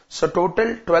 again. So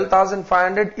total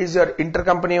 12,500 is your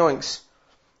intercompany owings.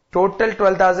 Total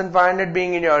 12,500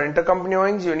 being in your intercompany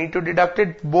owings, you need to deduct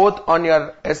it both on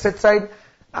your asset side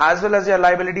as well as your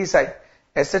liability side.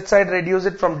 Asset side reduce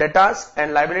it from debtors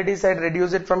and liability side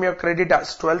reduce it from your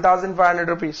creditors. 12,500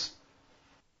 rupees.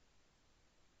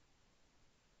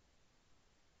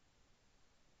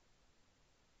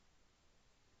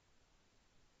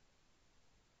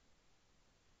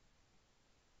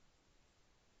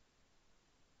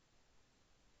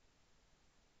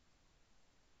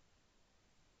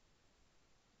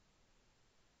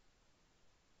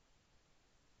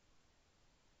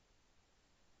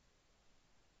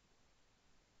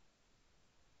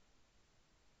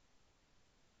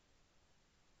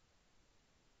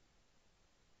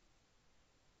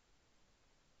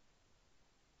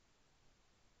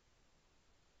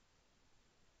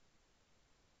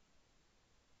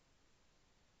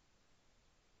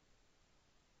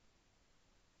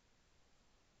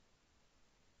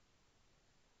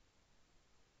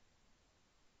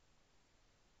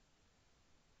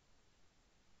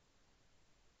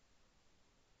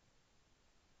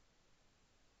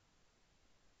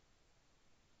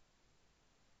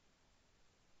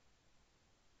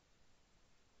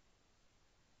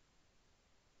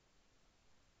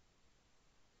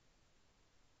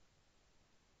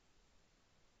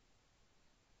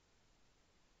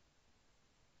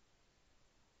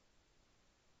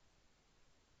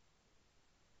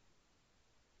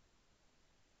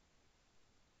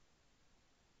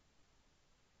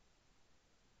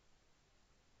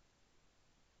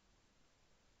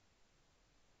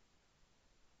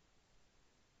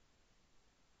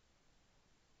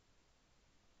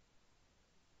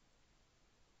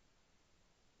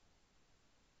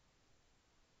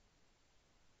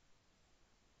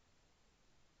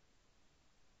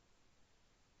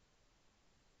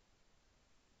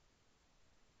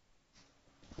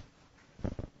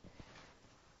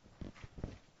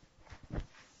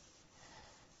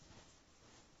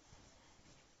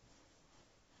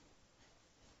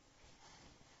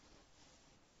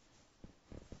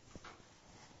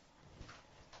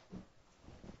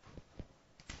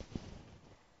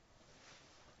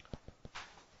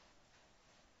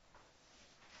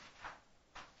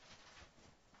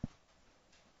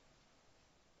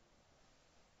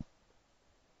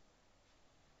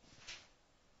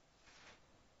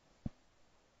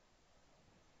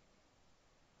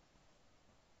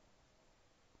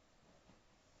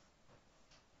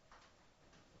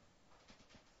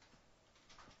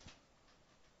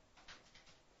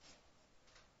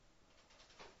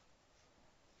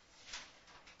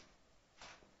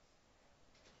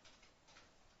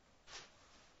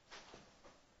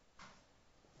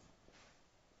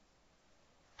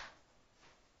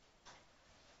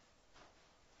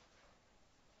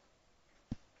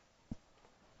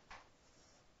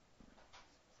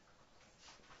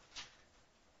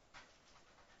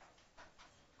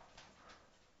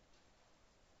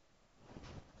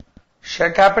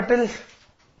 Share capital,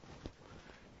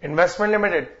 investment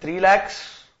limited, 3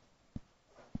 lakhs.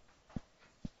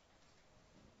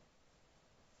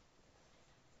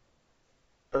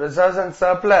 Reserves and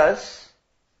surplus,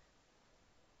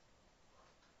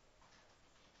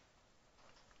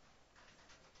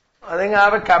 I think I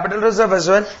have a capital reserve as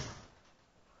well.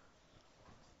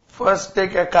 First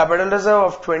take a capital reserve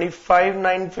of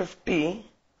 25,950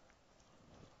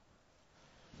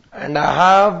 and I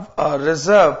have a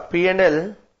reserve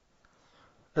P&L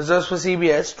reserves for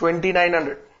CBS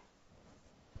 2,900.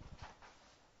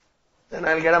 Then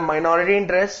I'll get a minority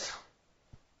interest.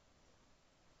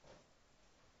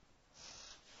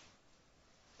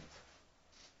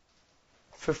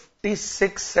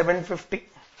 $56,750.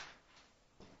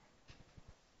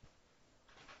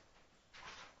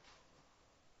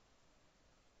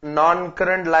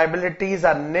 Non-current liabilities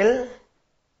are nil.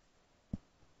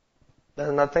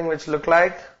 There's nothing which look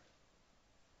like.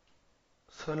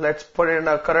 So let's put in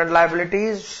our current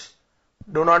liabilities.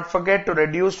 Do not forget to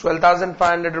reduce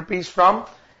 12,500 rupees from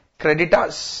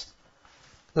creditors.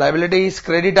 Liabilities,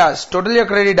 creditors. Total your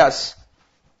creditors.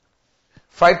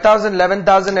 5,000,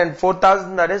 11,000 and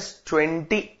 4,000, that is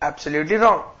 20. Absolutely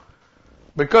wrong.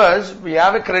 Because we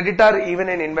have a creditor even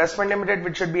in investment limited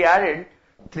which should be added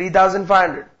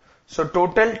 3,500. So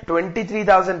total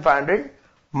 23,500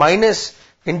 minus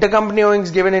intercompany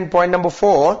owings given in point number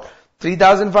 4,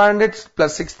 3,500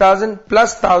 plus 6,000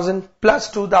 plus 1,000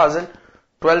 plus 2,000,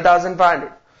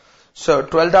 12,500. So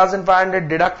 12,500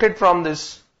 deducted from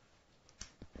this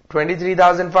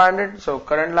 23,500. So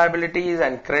current liabilities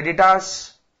and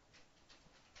creditors.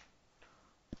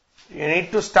 You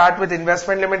need to start with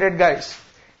investment limited, guys.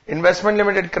 Investment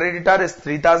limited creditor is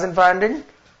 3,500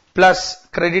 plus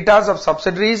creditors of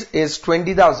subsidiaries is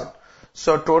 20,000.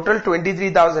 So total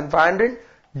 23,500.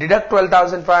 Deduct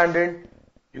 12,500.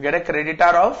 You get a creditor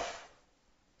of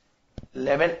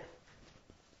 11.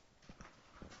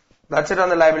 That's it on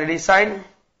the liability side.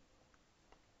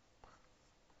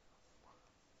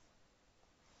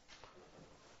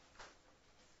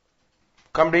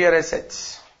 Come to your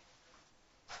assets.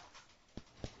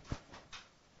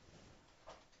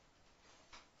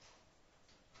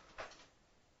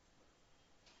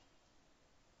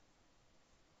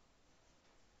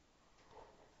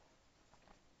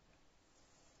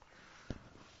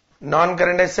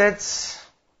 Non-current assets.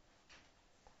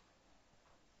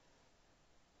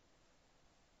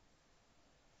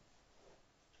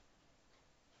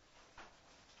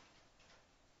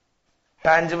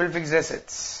 Tangible fixed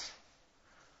assets.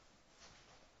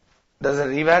 There's a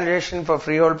revaluation for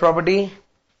freehold property.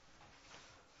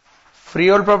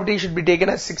 Freehold property should be taken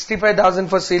as 65,000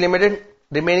 for C Limited.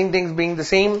 Remaining things being the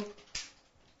same.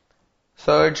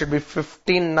 So it should be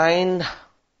 59.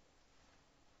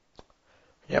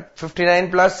 Yep,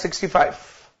 59 plus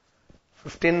 65.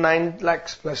 59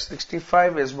 lakhs plus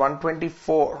 65 is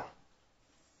 124.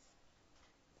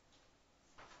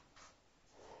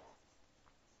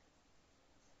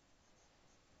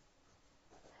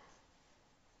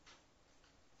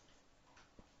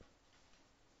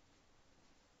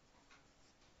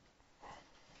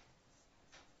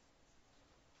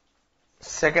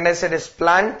 Second asset is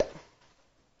plant.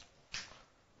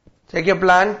 Take your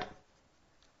plant.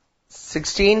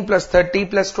 16 plus 30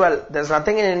 plus 12. There's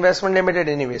nothing in investment limited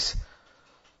anyways.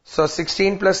 So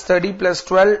 16 plus 30 plus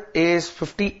 12 is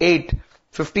 58.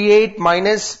 58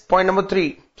 minus point number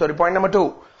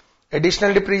 2.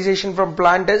 Additional depreciation from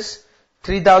plant is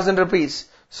 3,000 rupees.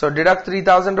 So deduct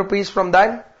 3,000 rupees from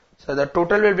that. So the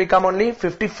total will become only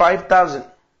 55,000.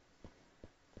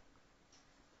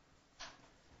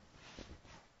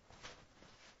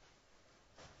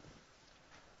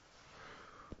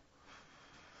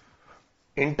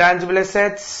 Intangible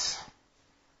assets.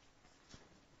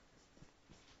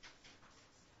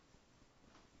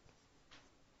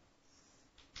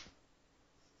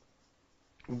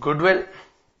 Goodwill.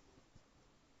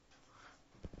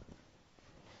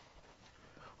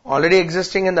 Already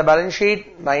existing in the balance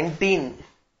sheet, 19.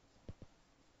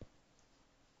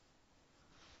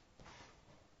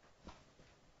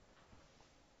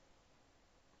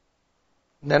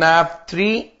 Then I have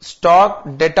 3 stock,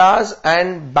 debtors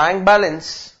and bank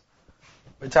balance,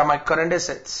 which are my current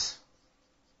assets.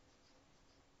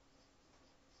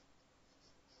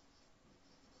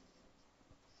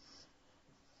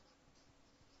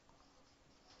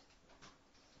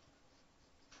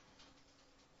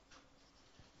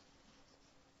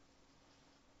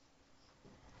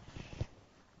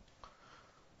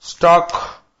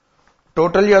 Stock,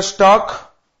 total your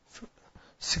stock,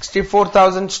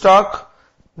 64,000 stock.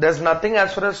 There's nothing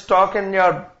as far as stock in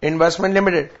your investment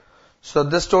limited. So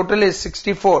this total is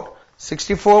 64.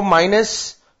 64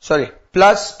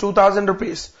 plus 2,000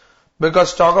 rupees.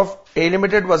 Because stock of A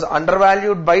Limited was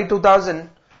undervalued by 2,000.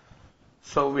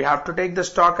 So we have to take the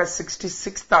stock as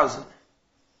 66,000.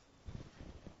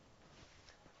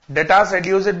 Debtors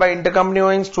reduce it by intercompany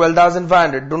owings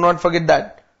 12,500. Do not forget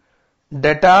that.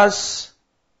 Debtors,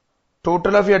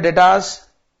 total of your debtors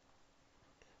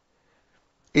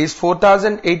is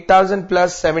 4,000, 8,000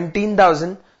 plus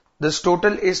 17,000. This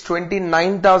total is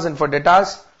 29,000 for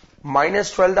debtors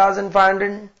minus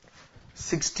 12,500,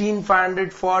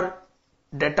 16,500 for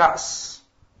debtors.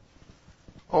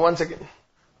 Oh, one second.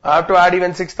 I have to add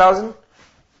even 6,000.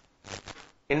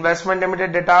 Investment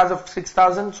limited debtors of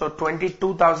 6,000, so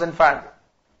 22,500.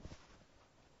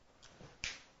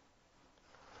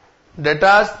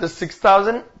 Debtors, the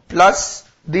 6,000 plus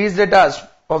these debtors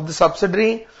of the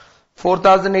subsidiary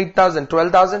 4,000, 8,000,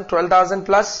 12,000, 12,000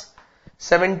 plus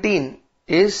 17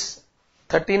 is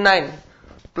 39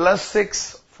 plus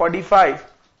 6, 45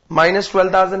 minus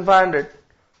 12,500,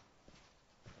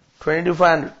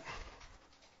 22,500.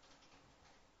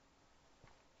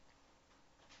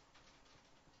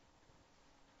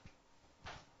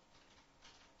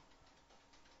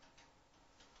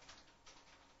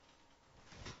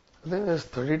 I think there's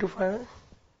 32,500.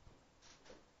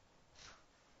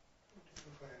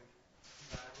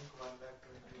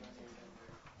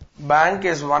 Bank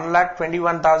is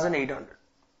 1,21,800.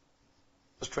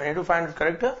 Is 22,500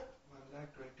 correct? 1,28,000.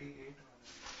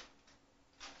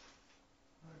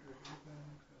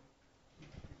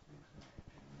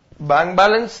 Bank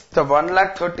balance, the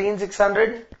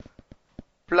 1,13,600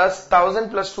 plus 1,000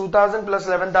 plus 2,000 plus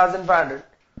 11,500.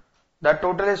 That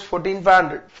total is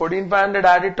 14,500. 14,500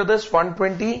 added to this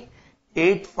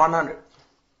 128,100.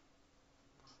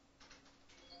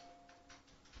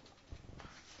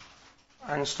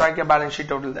 And strike a balance sheet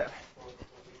total there.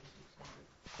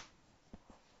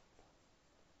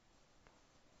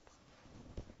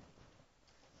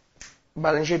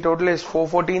 Balance sheet total is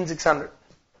 414,600.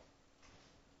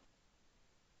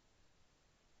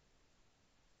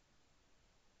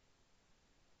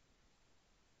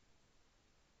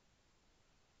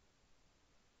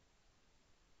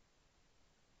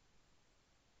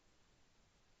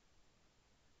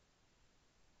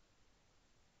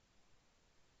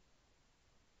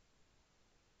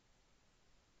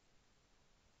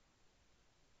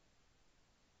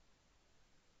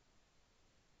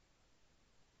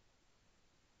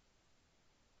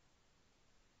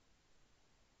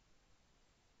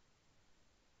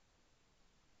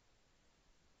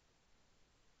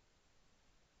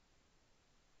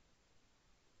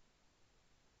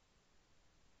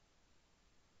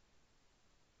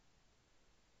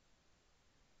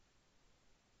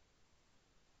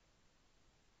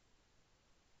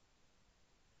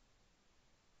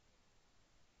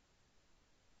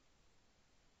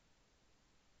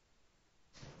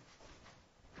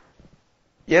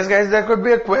 Yes guys, there could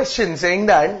be a question saying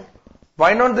that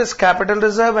why not this capital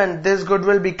reserve and this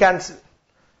goodwill be cancelled?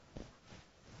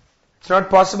 It's not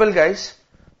possible guys,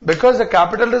 because the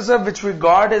capital reserve which we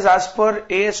got is as per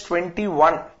AS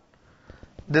 21.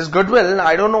 This goodwill,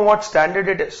 I don't know what standard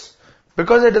it is,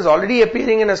 because it is already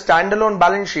appearing in a standalone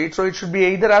balance sheet, so it should be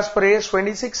either as per AS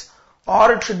 26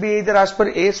 or it should be either as per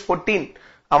AS 14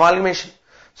 amalgamation.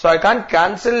 So I can't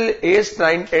cancel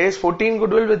AS 14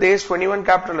 goodwill with AS 21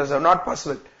 capital reserve, not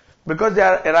possible, because they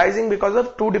are arising because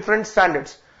of two different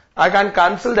standards. I can't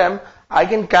cancel them. I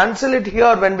can cancel it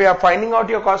here when we are finding out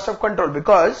your cost of control,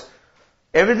 because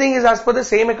everything is as per the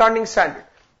same accounting standard.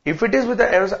 If it is with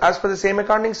as per the same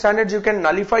accounting standards, you can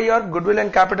nullify your goodwill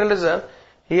and capital reserve.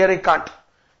 Here I can't.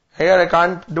 Here I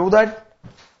can't do that.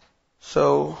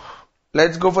 So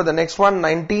let's go for the next one,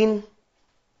 19.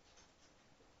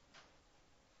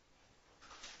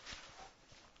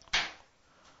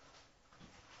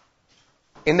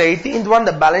 In the 18th one,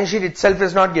 the balance sheet itself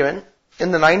is not given.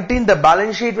 In the 19th, the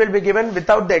balance sheet will be given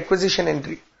without the acquisition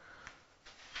entry.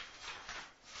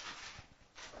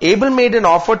 Able made an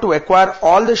offer to acquire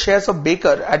all the shares of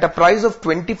Baker at a price of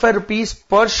 25 rupees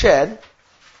per share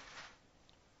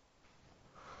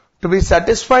to be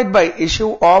satisfied by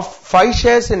issue of 5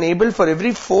 shares in Able for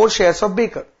every 4 shares of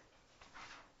Baker.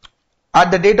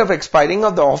 At the date of expiring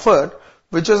of the offer,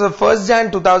 which was the 1st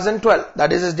Jan 2012,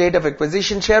 that is the date of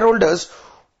acquisition, shareholders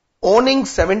owning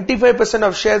 75%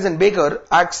 of shares in Baker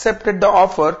accepted the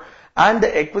offer and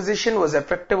the acquisition was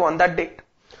effective on that date.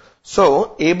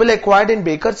 So, Able acquired in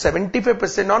Baker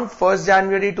 75% on 1st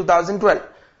January 2012.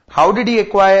 How did he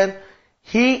acquire?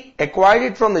 He acquired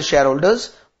it from the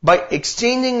shareholders by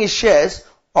exchanging his shares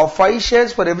of 5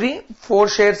 shares for every 4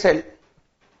 shares held.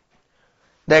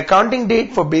 The accounting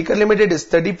date for Baker Limited is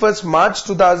 31st March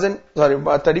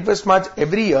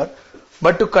every year,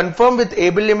 but to confirm with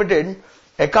Able Limited,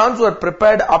 accounts were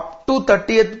prepared up to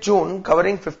 30th June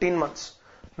covering 15 months.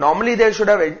 Normally they should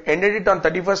have ended it on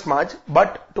 31st March,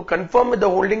 but to confirm with the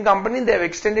holding company, they have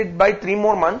extended by 3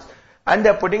 more months and they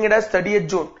are putting it as 30th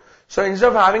June. So instead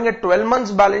of having a 12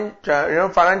 months balance,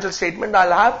 financial statement,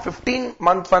 I'll have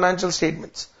 15-month financial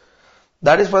statements.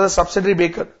 That is for the subsidiary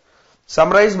Baker.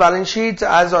 Summarized balance sheets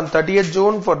as on 30th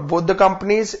June for both the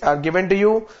companies are given to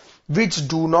you, which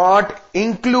do not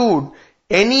include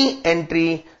any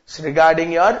entry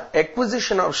regarding your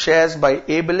acquisition of shares by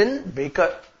Able and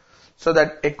Baker. So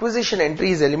that acquisition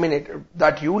entry is eliminated.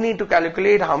 That you need to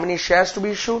calculate how many shares to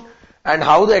be issued and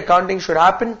how the accounting should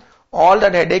happen. All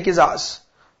that headache is ours.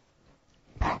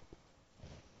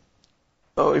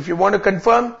 So if you want to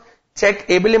confirm, check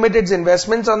Able Limited's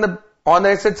investments on the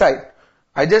asset side.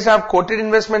 I just have quoted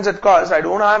investments at cost. I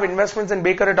don't have investments in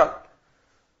Baker at all.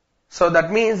 So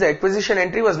that means the acquisition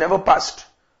entry was never passed.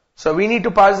 So we need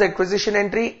to pass the acquisition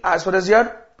entry as far as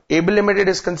your Able Limited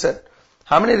is concerned.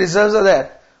 How many reserves are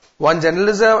there? One general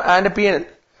reserve and a P&L.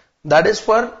 That is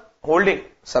for holding.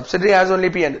 Subsidiary has only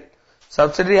P&L.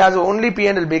 Subsidiary has only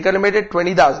P&L. Baker Limited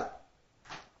 20,000.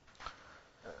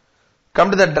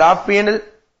 Come to the draft P&L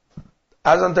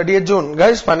as on 30th June.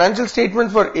 Guys, financial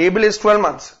statements for Able is 12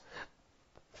 months.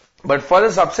 But for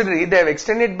the subsidiary, they have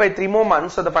extended by 3 more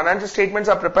months. So the financial statements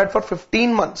are prepared for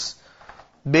 15 months.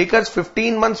 Baker's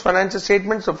 15 months financial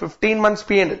statements, so 15 months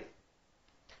P&L.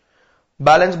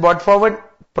 Balance brought forward,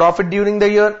 profit during the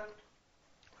year,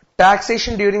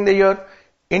 taxation during the year,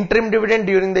 interim dividend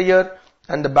during the year,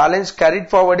 and the balance carried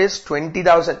forward is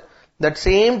 20,000. That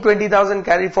same 20,000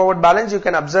 carried forward balance, you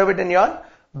can observe it in your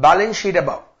balance sheet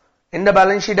above. In the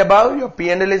balance sheet above, your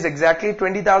P&L is exactly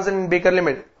 20,000 in Baker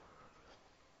Limited.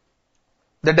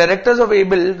 The directors of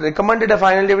Able recommended a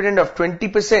final dividend of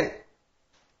 20%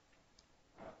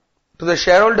 to the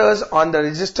shareholders on the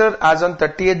register as on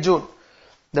 30th June.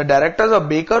 The directors of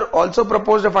Baker also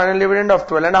proposed a final dividend of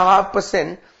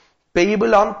 12.5%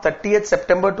 payable on 30th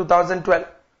September 2012.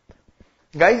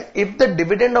 Guys, if the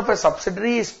dividend of a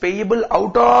subsidiary is payable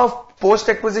out of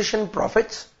post-acquisition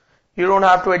profits, you don't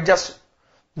have to adjust.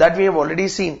 That we have already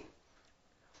seen.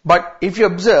 But if you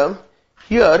observe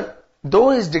here, though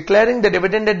he is declaring the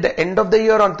dividend at the end of the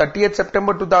year on 30th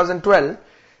September 2012,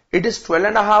 it is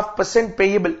 12.5%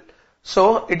 payable.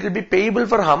 So it will be payable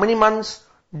for how many months?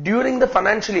 During the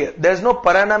financial year. There is no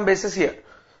per annum basis here.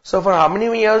 So for how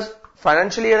many years?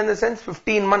 Financial year in the sense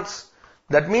 15 months.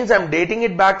 That means I am dating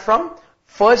it back from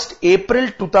 1st April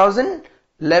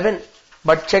 2011.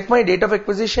 But check my date of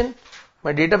acquisition.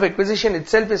 My date of acquisition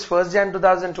itself is 1st Jan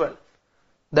 2012.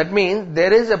 That means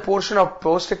there is a portion of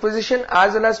post-acquisition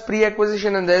as well as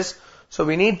pre-acquisition in this. So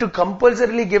we need to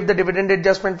compulsorily give the dividend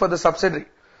adjustment for the subsidiary.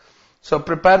 So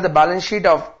prepare the balance sheet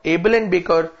of Able and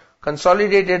Baker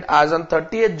consolidated as on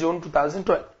 30th June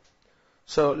 2012.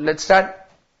 So let's start.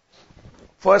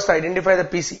 First, identify the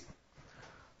PC.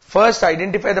 First,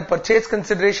 identify the purchase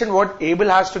consideration what Able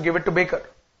has to give it to Baker.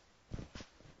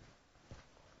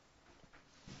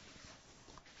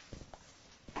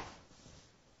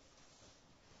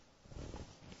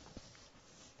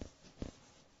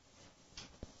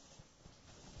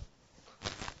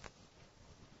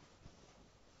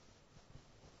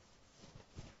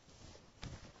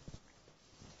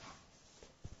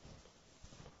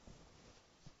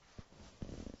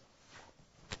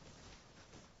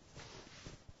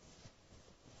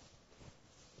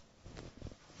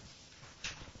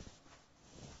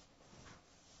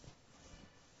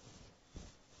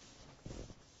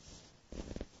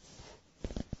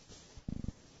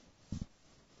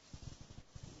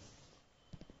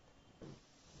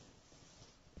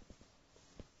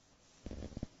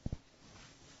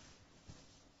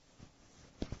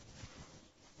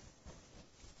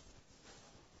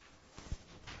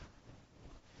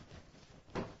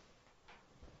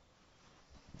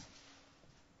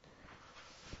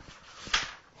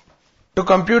 To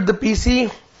compute the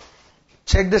PC,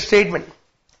 check the statement.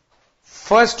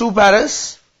 First 2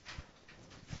 paras.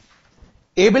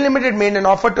 Able Limited made an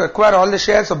offer to acquire all the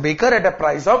shares of Baker at a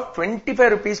price of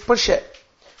 25 rupees per share.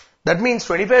 That means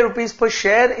 25 rupees per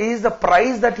share is the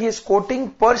price that he is quoting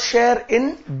per share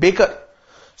in Baker.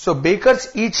 So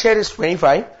Baker's each share is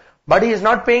 25, but he is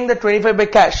not paying the 25 by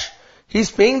cash. He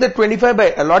is paying the 25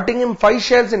 by allotting him 5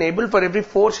 shares in Able for every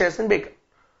 4 shares in Baker.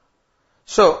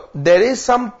 So there is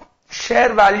some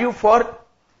share value for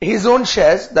his own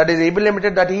shares, that is Able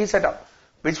Limited, that he set up,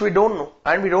 which we don't know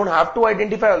and we don't have to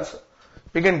identify also.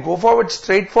 We can go forward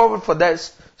straightforward for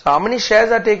this. So how many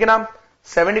shares are taken up?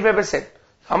 75%.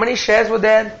 How many shares were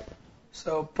there?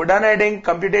 So put on heading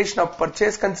computation of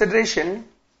purchase consideration.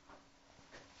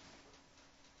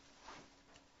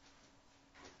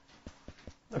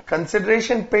 The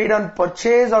consideration paid on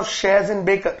purchase of shares in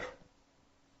Baker.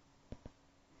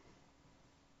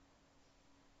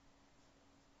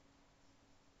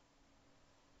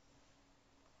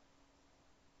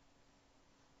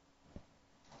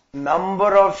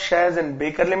 Number of shares in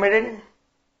Baker Limited.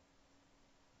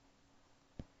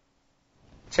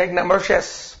 Check number of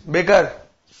shares. Baker.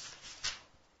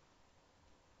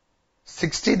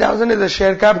 60,000 is the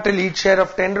share capital, each share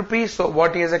of 10 rupees. So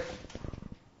what he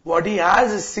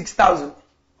has is 6,000.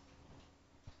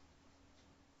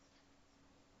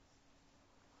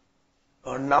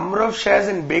 Number of shares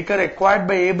in Baker acquired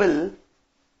by Able.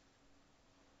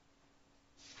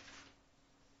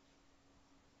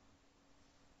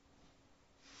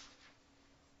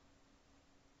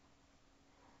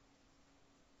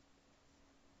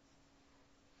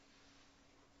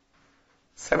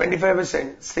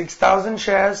 %. 6,000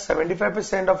 shares,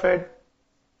 75% of it,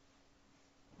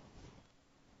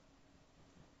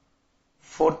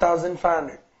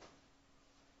 4,500.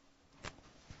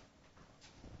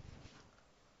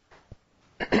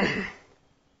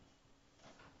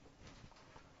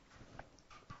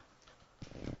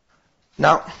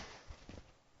 Now,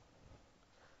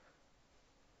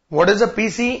 what is a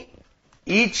PC?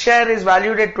 Each share is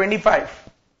valued at 25.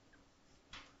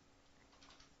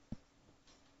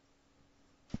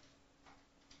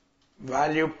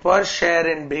 Value per share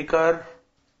in Baker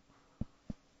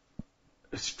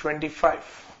is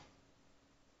 25.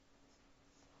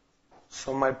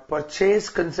 So my purchase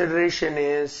consideration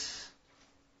is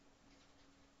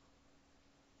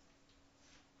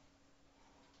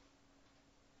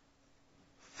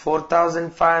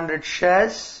 4,500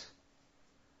 shares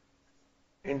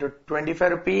into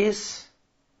 25 rupees,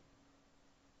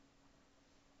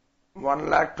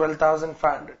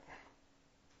 1,12,500.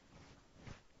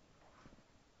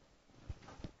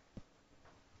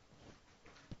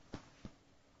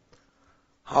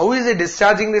 How is he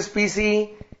discharging this PC?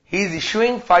 He is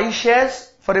issuing 5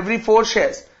 shares for every 4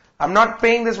 shares. I'm not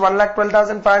paying this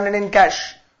 1,12,500 in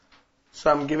cash.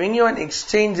 So I'm giving you an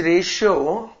exchange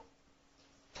ratio .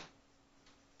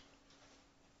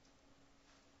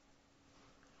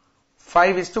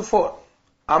 5:4.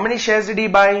 How many shares did he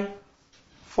buy?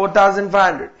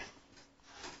 4,500.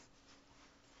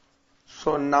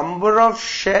 So number of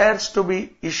shares to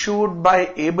be issued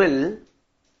by Able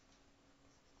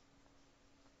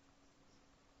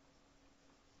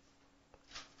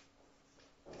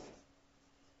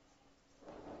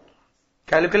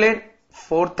calculate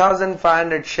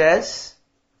 4,500 shares,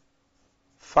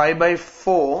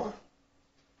 5/4,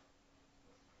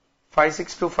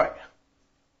 5,625.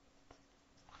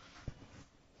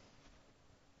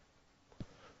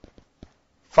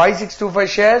 $5,625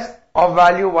 shares of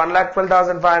value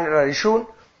 1,12,500 are issued.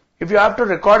 If you have to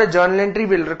record a journal entry,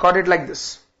 we'll record it like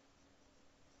this.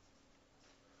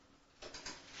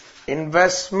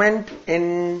 Investment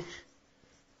in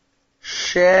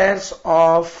shares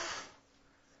of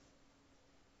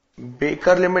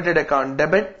Baker Limited account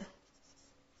debit.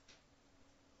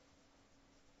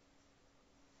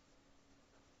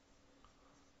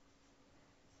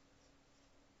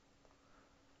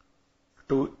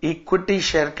 To equity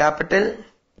share capital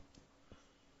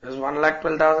is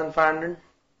 1,12,500.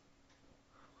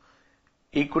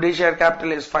 Equity share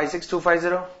capital is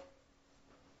 5,6,250.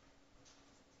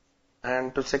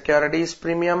 And to securities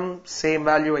premium, same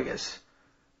value I guess.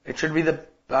 It should be the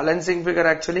balancing figure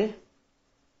actually.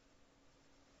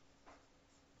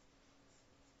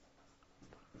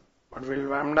 But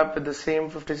we'll end up with the same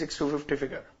 56,250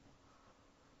 figure.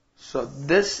 So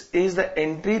this is the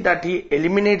entry that he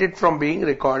eliminated from being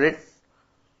recorded.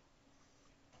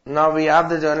 Now we have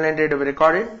the journal entry to be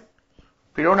recorded.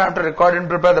 We don't have to record and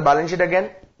prepare the balance sheet again.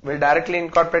 We'll directly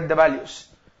incorporate the values.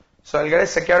 So I'll get a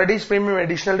securities premium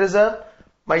additional reserve.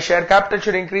 My share capital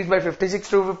should increase by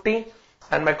 56,250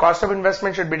 and my cost of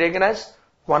investment should be taken as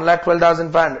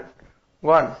 1,12,500.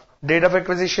 1. Date of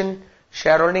acquisition,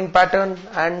 shareholding pattern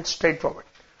and straightforward.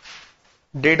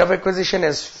 Date of acquisition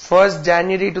is 1st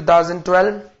January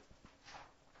 2012.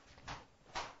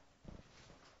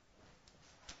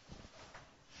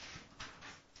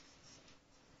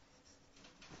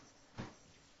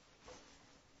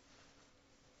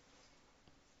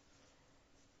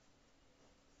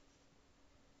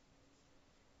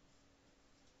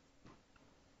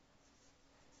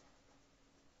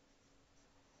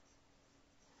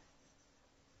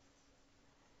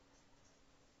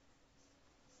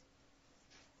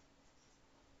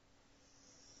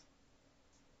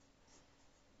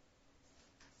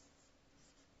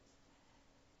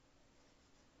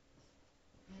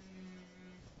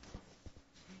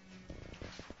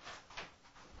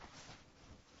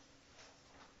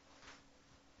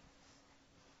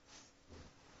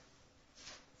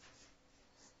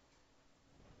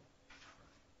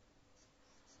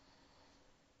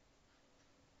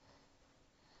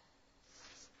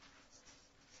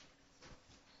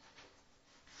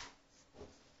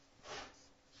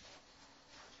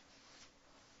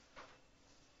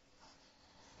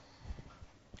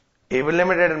 Able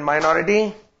Limited and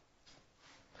minority.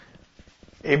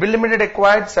 Able Limited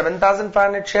acquired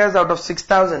 7,500 shares out of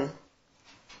 6,000.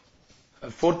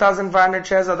 4,500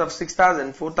 shares out of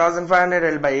 6,000. 4,500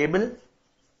 held by Able.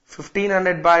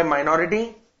 1,500 by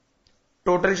minority.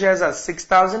 Total shares are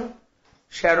 6,000.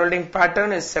 Shareholding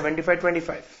pattern is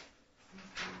 75-25.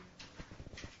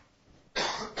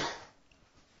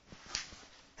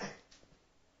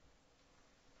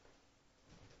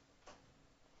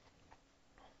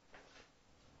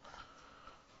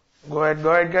 Go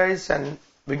ahead guys, and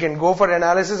we can go for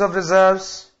analysis of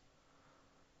reserves.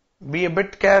 Be a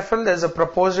bit careful, there's a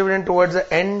proposed dividend towards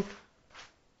the end.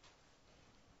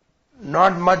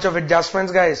 Not much of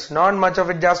adjustments guys, not much of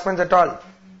adjustments at all.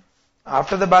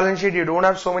 After the balance sheet you don't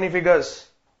have so many figures.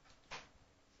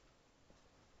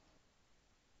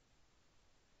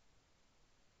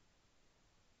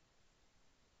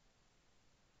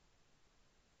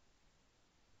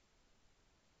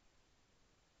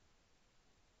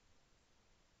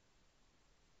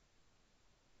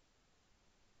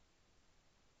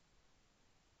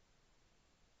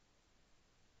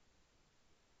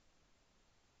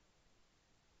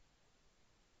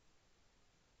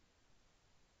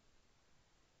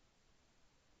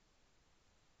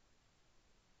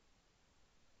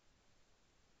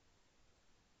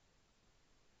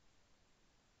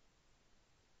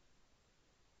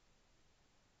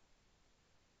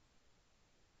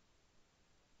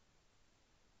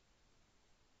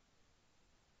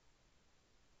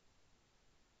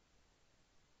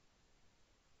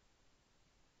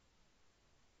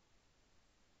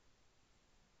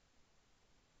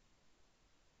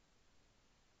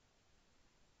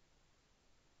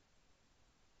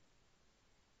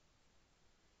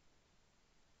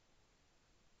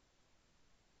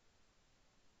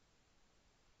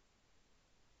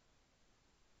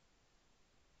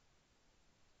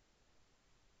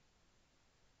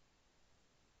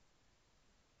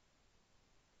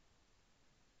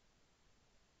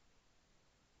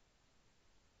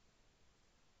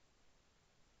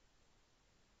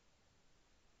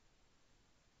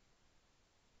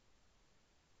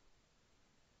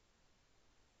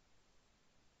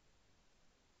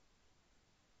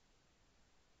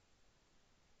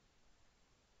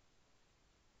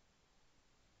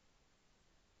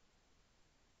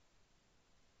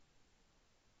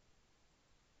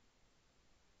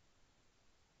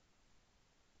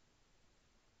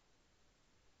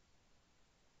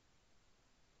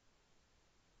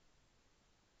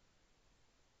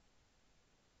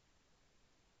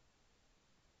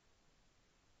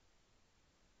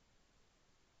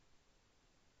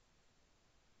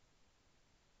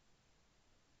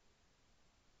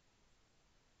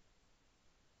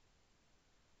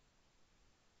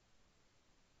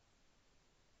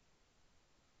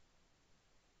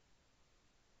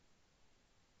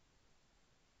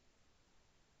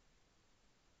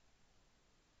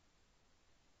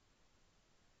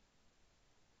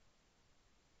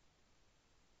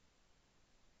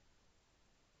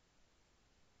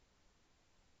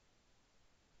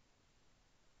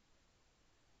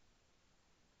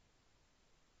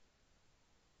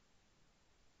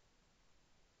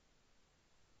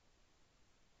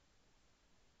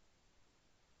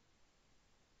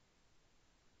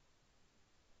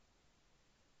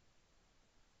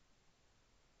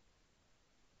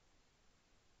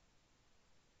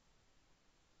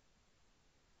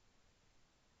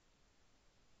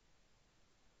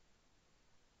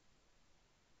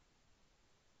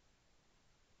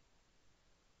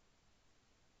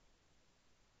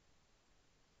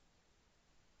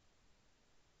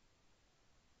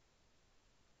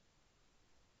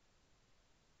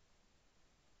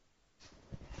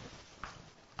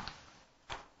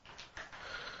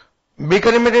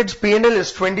 Baker Limited's P&L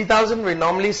is 20,000. We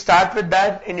normally start with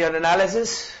that in your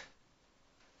analysis.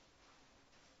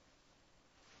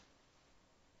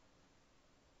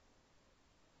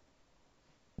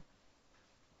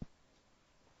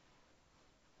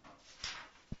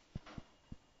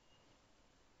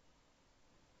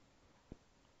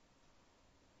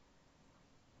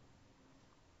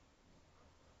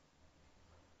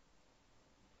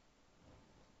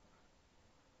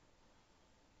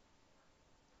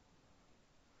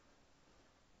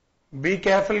 Be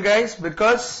careful guys,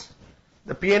 because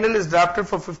the P&L is drafted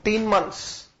for 15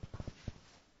 months.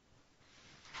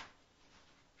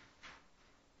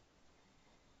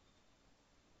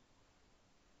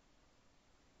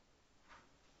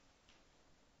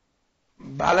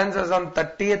 Balance as on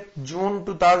 30th June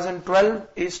 2012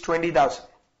 is 20,000.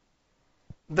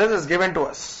 This is given to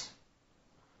us.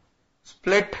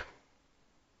 Split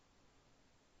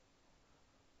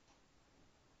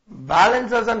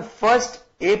balance as on 1st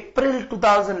April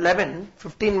 2011,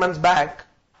 15 months back,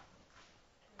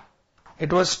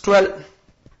 it was 12.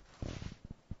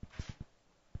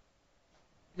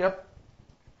 Yep.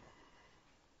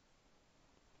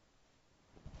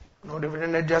 No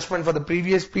dividend adjustment for the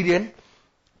previous period.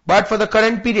 But for the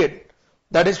current period,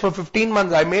 that is for 15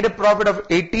 months, I made a profit of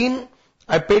 18,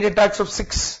 I paid a tax of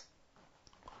 6.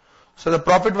 So the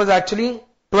profit was actually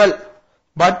 12.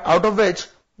 But out of which,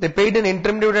 they paid an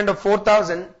interim dividend of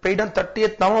 4,000, paid on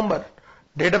 30th November.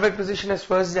 Date of acquisition is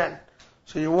 1st Jan.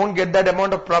 So you won't get that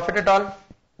amount of profit at all.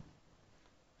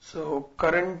 So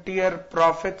current year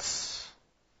profits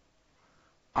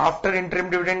after interim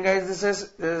dividend, guys, this is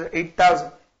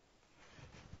 8,000.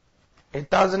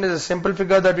 8,000 is a simple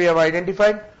figure that we have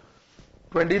identified.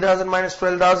 20,000 minus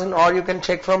 12,000, or you can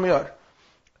check from here.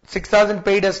 6,000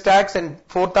 paid as tax and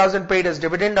 4,000 paid as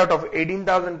dividend. Out of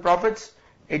 18,000 profits,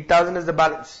 8,000 is the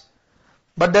balance.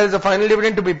 But there is a final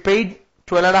dividend to be paid,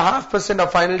 12.5%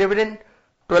 of final dividend.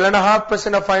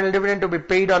 12.5% of final dividend to be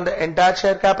paid on the entire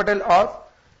share capital of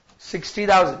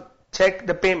 60,000. Check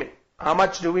the payment. How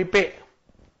much do we pay?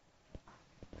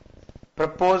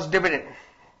 Proposed dividend.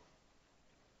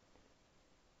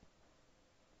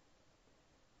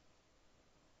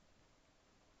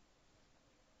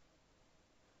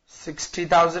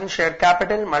 60,000 share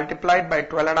capital multiplied by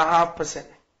 12.5%.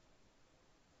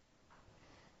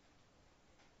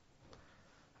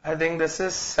 I think this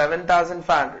is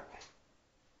 7,500.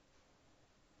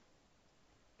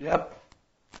 Yep.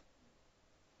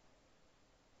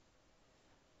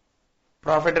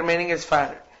 Profit remaining is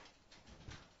 500.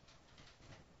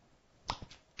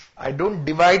 I don't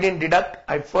divide and deduct.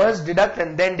 I first deduct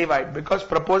and then divide, because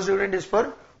proposed dividend is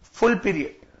for full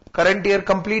period. Current year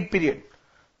complete period.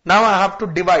 Now I have to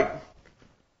divide.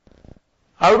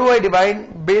 How do I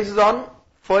divide? Based on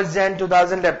 1st Jan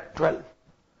 2012.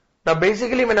 Now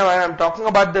basically when I am talking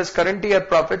about this current year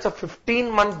profits of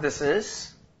 15 months, this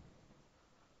is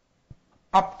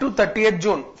up to 30th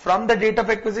June. From the date of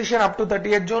acquisition up to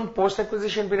 30th June, post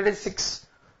acquisition period is 6.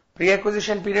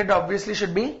 Pre-acquisition period obviously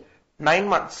should be 9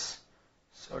 months.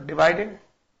 So divided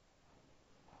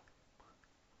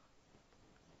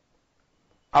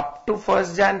up to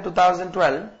 1st Jan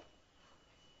 2012,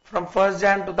 from 1st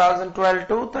Jan 2012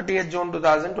 to 30th June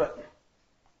 2012.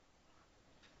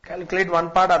 Calculate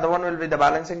one part, other one will be the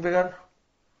balancing figure.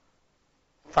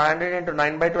 500 into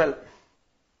 9 by 12.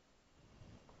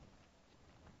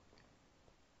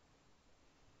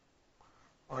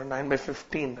 Or 9 by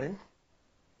 15, right?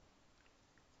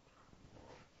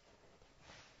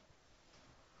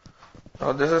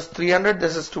 Now this is 300,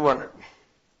 this is 200.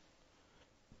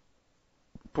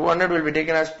 200 will be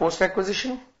taken as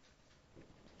post-acquisition.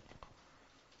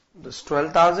 This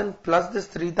 12,000 plus this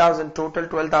 3,000, total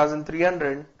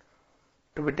 12,300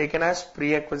 to be taken as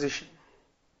pre-acquisition.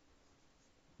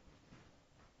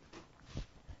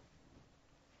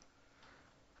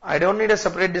 I don't need a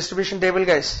separate distribution table,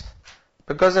 guys,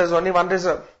 because there's only one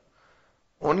reserve.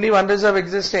 Only one reserve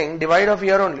existing, divide of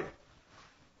here only.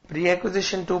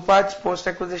 Pre-acquisition 2 parts,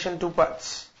 post-acquisition 2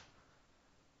 parts.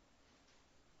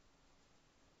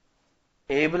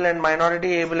 Able and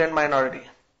minority, able and minority.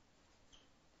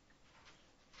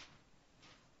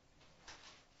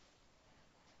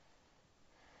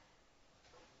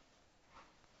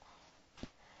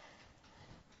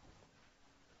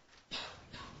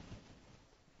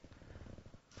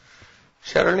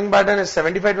 Shareholding pattern is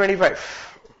 75-25.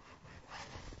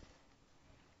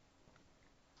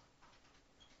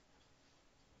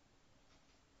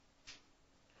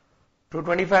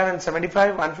 $225 and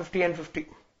 $75, $150 and $50.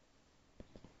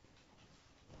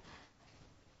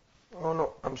 Oh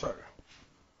no, I'm sorry.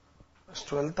 It's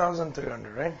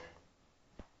 12,300, right?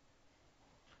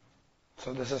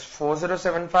 So this is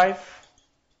 4075.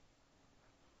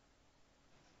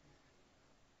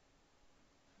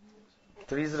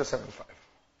 $3075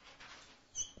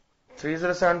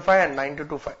 and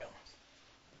 9225.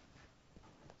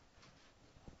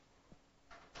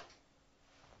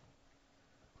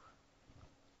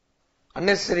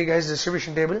 Unnecessary, guys,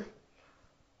 distribution table.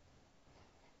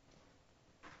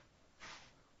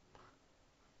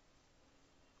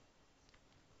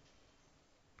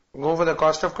 Go for the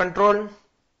cost of control.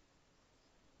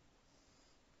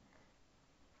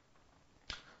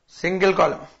 Single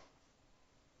column.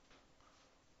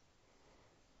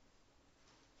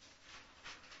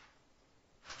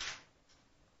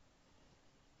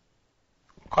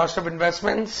 Cost of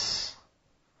investments,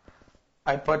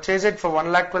 I purchase it for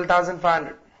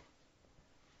 1,12,500.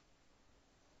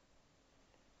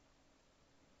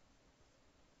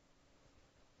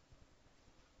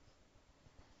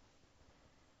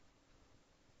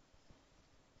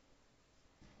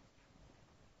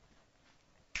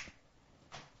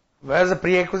 Where's the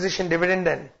pre-acquisition dividend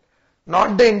then?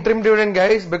 Not the interim dividend,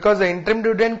 guys, because the interim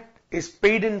dividend is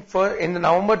paid in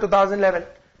November 2011.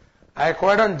 I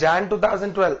acquired on Jan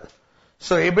 2012.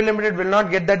 So AB Limited will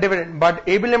not get that dividend, but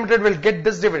AB Limited will get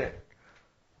this dividend.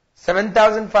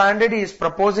 7,500 he is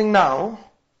proposing now.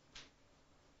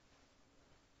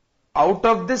 Out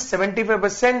of this,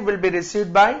 75% will be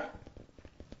received by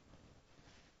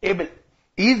ABIL.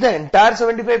 Is the entire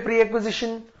 75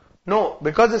 pre-acquisition? No,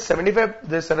 because the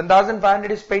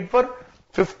 7,500 is paid for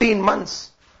 15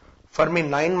 months. For me,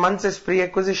 9 months is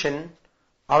pre-acquisition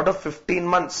out of 15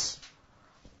 months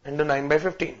into 9 by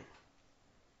 15.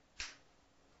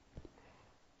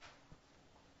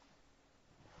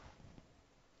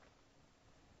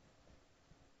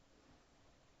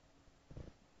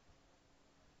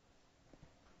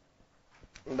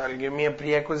 That will give me a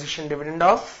pre-acquisition dividend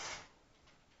of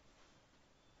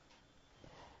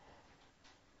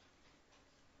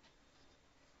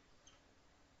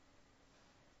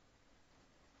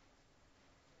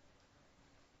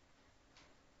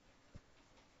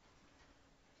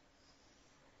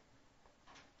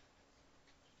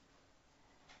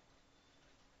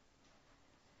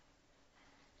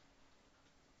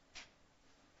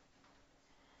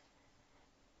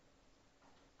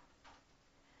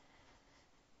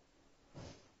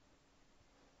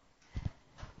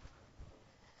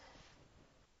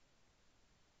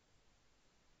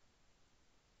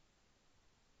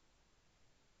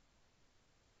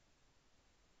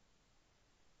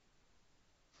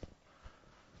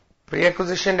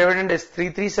pre-acquisition dividend is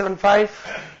 3375.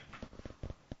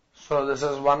 So this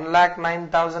is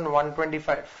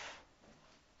 1,09,125.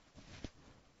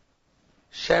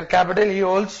 Share capital, he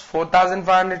holds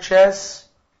 4,500 shares.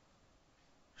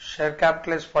 Share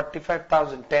capital is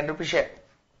 45,000, 10 rupee share.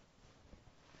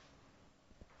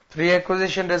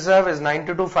 Pre-acquisition reserve is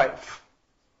 9225.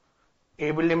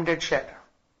 AB Limited share.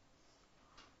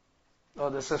 So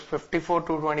this is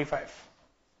 54,225.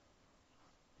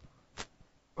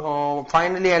 So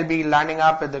finally I'll be landing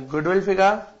up with the goodwill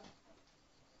figure.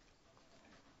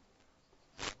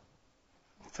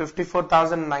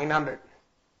 54,900.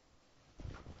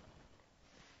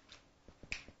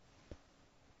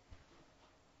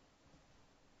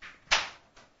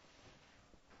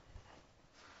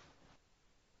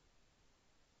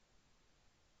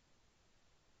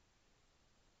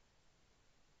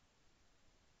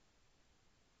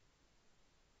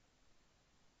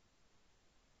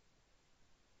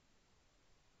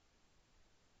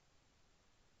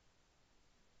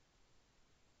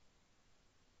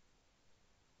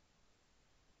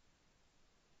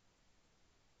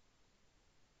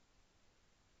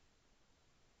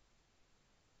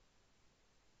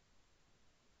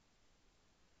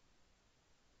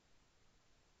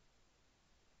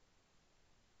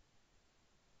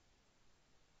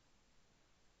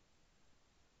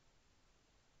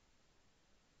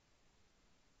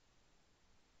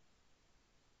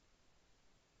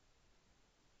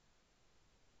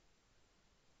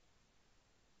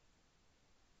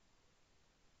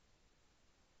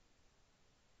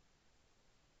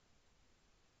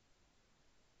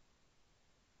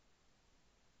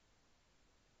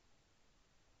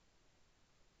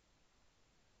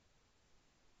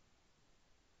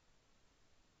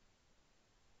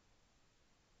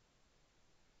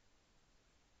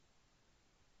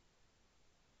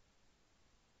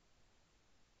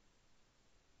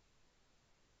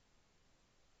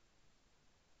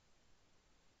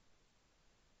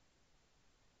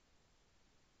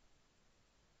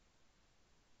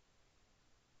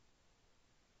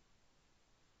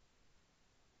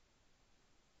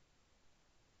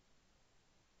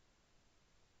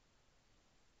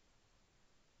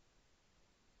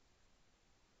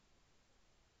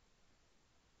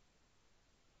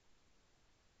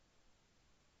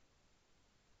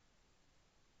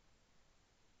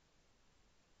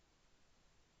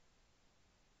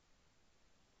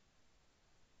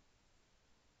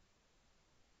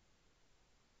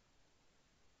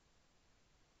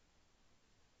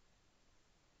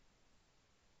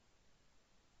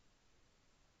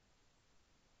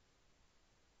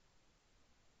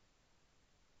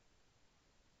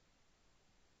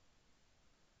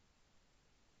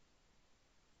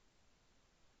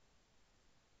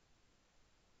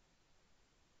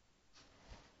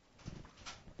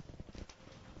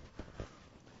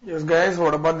 Yes guys,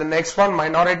 what about the next one,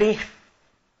 minority?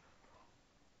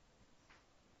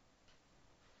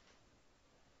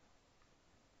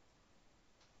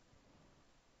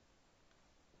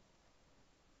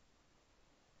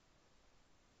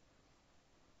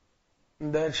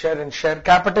 Their share in share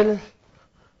capital.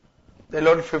 They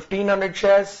load 1500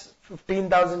 shares,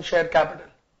 15,000 share capital.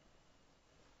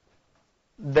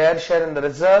 their share in the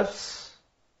reserves,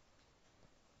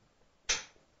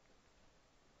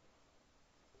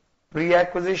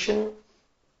 pre-acquisition,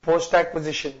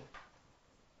 post-acquisition.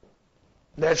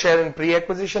 Their share in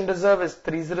pre-acquisition reserve is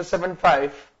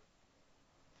 3075.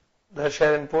 Their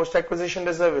share in post-acquisition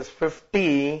reserve is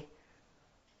 50.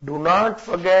 Do not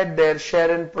forget their share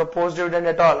in proposed dividend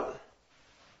at all.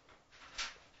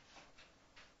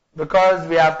 Because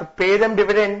we have to pay them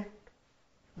dividend,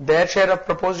 their share of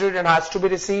proposed dividend has to be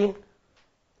received.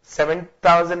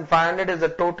 7,500 is the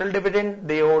total dividend.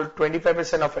 They hold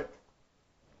 25% of it.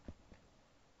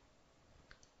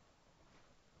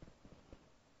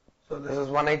 So this is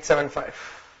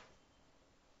 1875.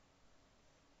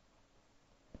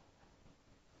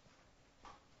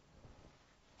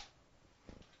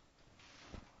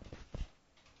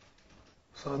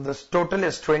 So this total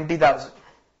is 20,000.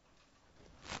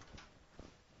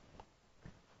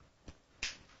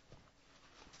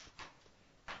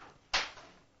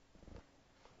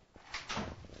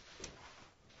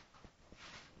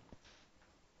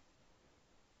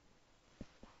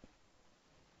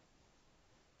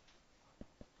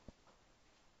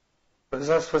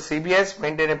 Reserves for CBS,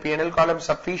 maintain a P&L column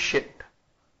sufficient.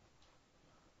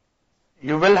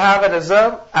 You will have a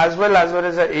reserve as well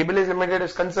as Able is Limited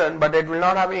is concerned, but it will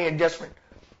not have any adjustment.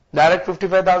 Direct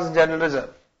 55,000 general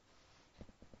reserve.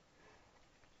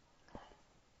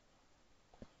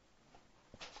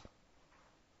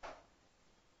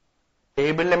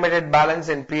 Able Limited balance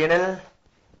in P&L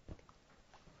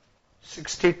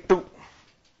 62.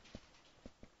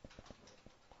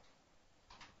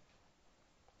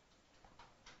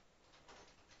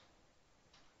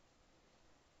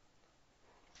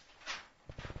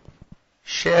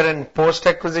 Share in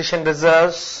post-acquisition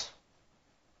reserves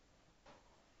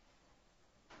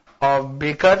of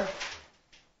Baker.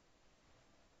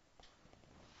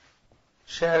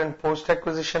 Share in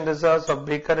post-acquisition reserves of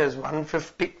Baker is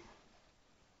 150.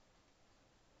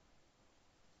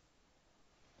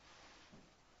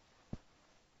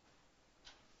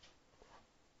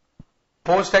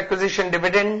 Post-acquisition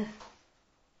dividend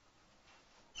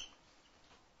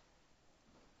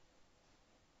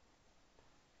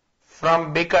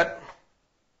from Baker.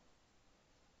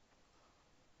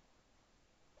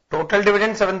 Total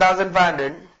dividend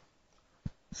 7,500.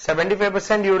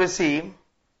 75% you receive.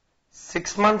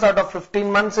 6 months out of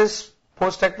 15 months is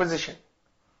post-acquisition.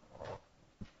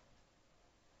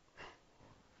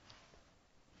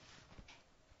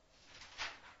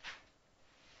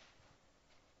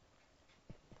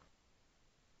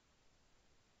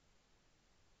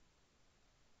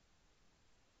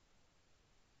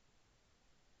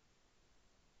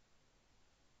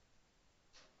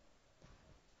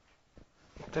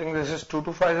 I think this is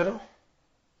 2250.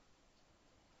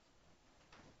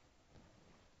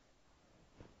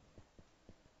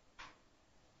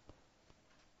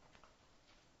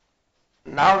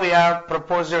 Now we have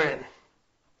proposed dividend.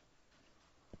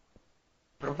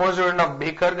 Proposed dividend of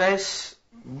Baker, guys.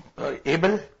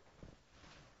 Able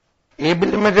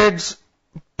Limited's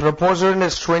proposed dividend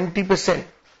is 20%.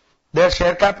 Their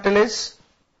share capital is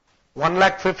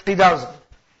 1,50,000.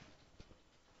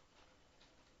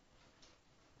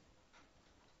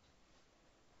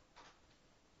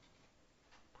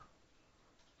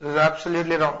 This is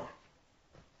absolutely wrong.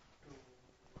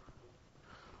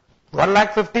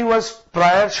 1,50,000 was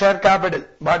prior share capital,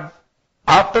 but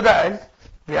after that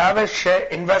we have a share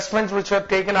investments which were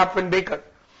taken up in Baker,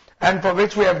 and for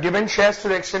which we have given shares to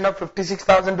the extent of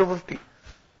 56,250.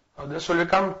 Now this will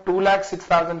become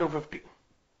 2,06,250.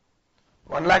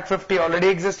 1,50,000 already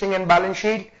existing in balance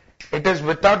sheet. It is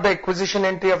without the acquisition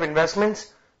entry of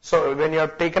investments. So when you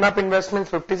have taken up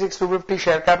investments, 56,250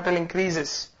 share capital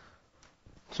increases.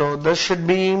 So this should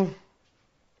be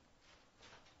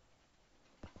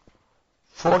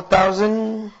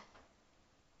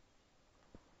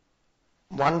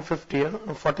 4,150,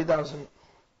 40,000,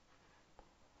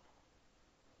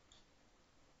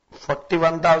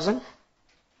 41,000,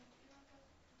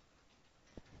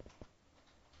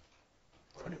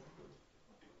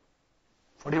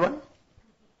 41.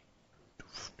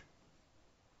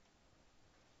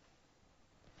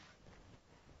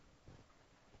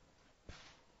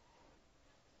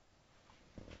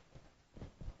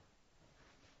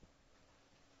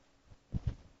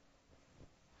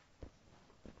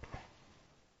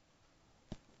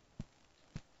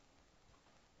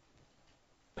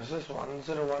 This is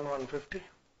 101,150.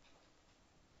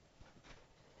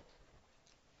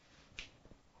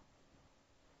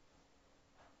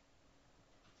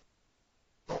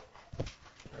 No, I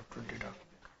have to deduct.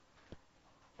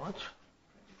 What?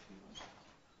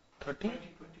 30?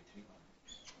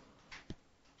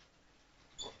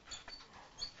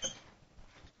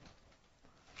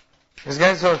 Yes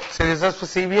guys, so reserves for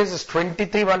CBS is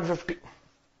 23,150.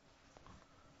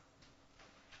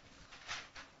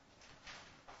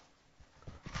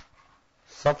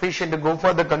 Sufficient to go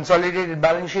for the consolidated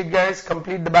balance sheet, guys.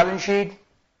 Complete the balance sheet.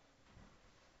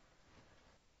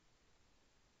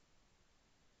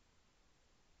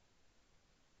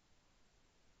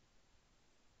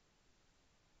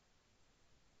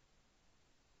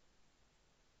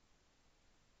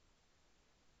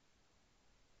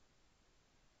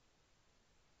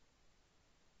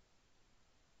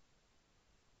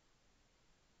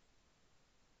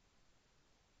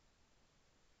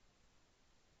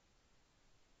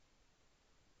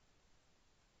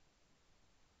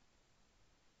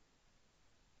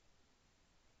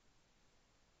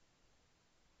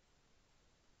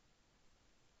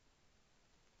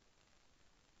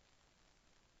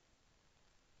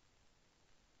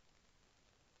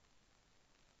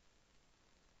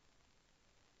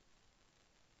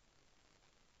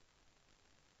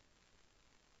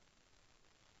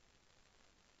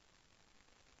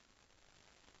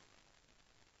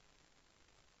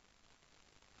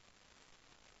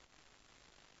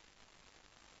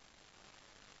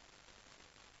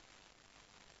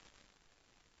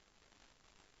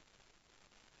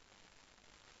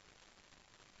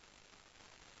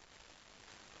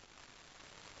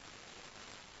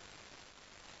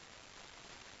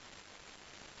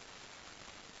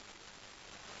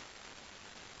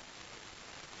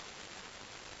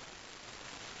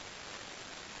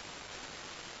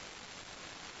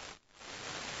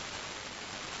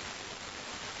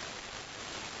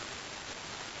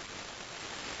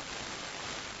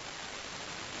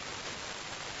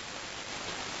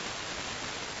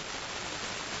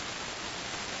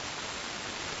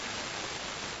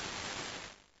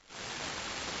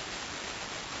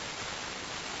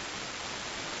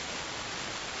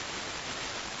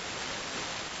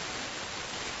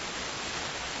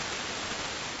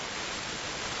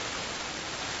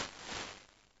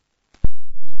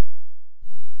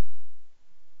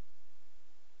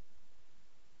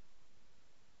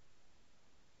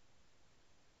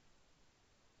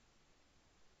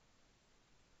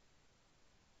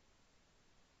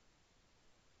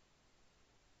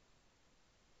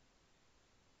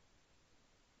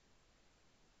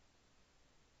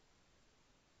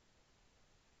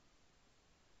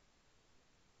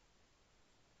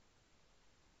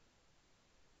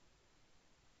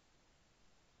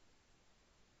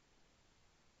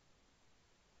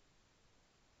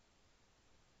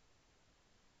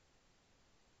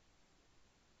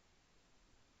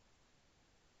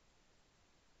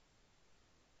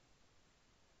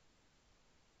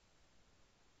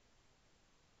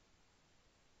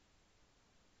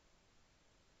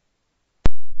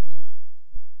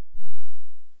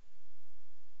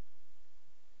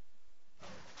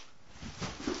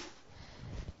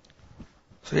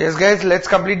 So yes guys, let's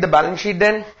complete the balance sheet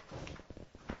then.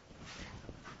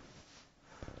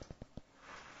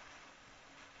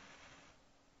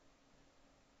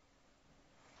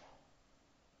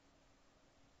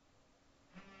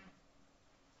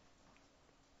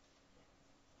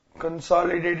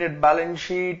 Consolidated balance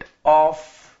sheet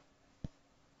of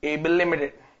Able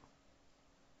Limited.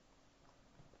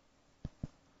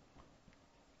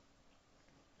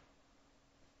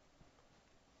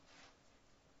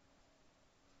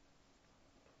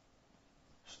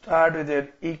 Start with your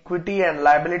equity and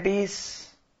liabilities.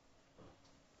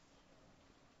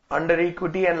 Under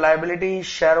equity and liabilities,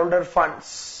 shareholder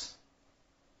funds.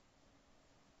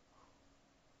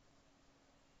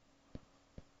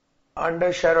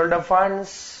 Under shareholder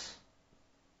funds,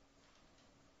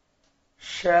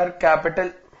 share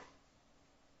capital.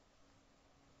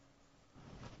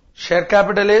 Share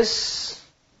capital is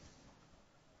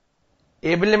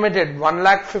Able Limited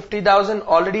 1,50,000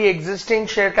 already existing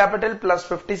share capital plus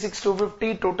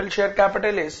 56,250. Total share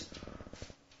capital is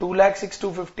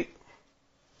 2,06,250.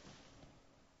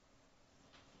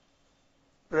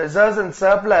 Reserves and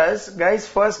surplus, guys.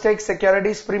 First take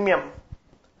securities premium.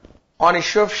 On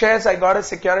issue of shares, I got a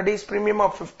securities premium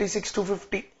of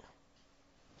 56,250.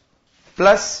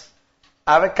 Plus,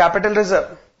 I have a capital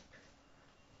reserve.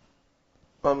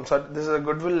 Sorry, this is a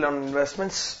goodwill on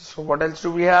investments. So what else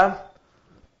do we have?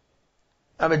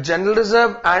 I have a general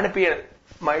reserve and a P&L.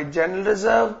 My general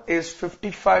reserve is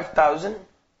 55,000.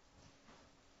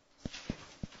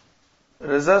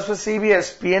 Reserves for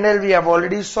CBS, P&L we have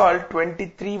already solved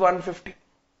 23,150.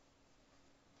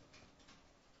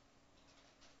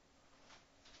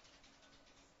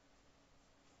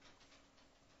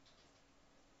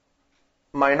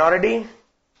 Minority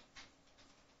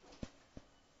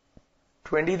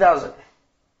 20,000.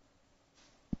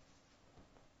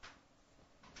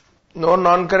 No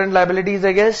non-current liabilities,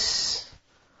 I guess.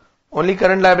 Only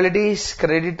current liabilities,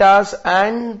 creditors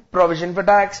and provision for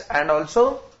tax and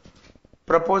also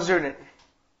proposed dividend.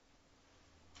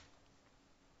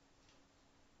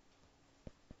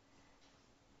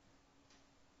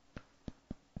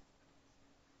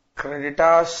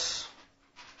 Creditors,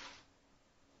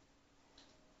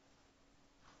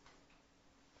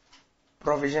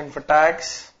 provision for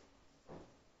tax,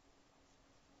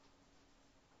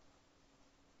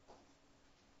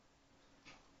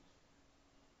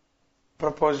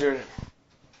 proposed dividend.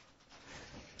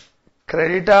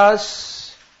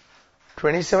 Creditors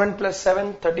 27 plus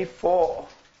 7, 34.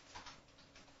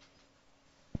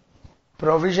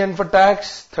 Provision for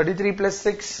tax 33 plus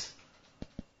 6,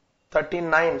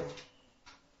 39.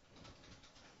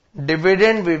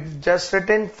 Dividend we've just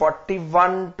written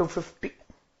 41 to 50.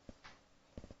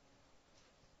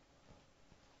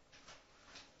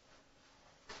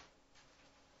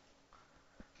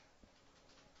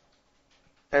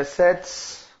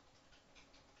 Assets,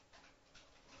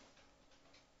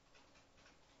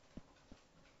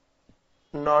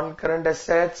 non-current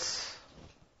assets,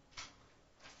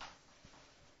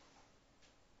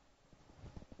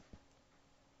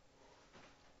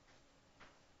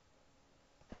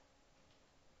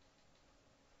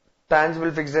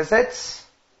 tangible fixed assets,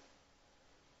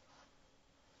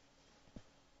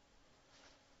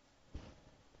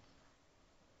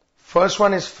 first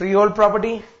one is freehold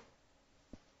property,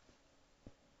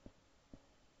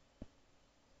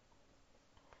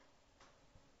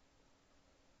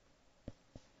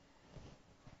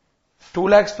 two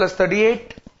lakhs plus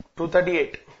 38,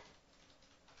 238.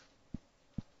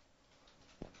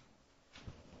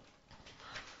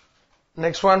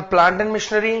 Next one, plant and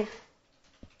machinery,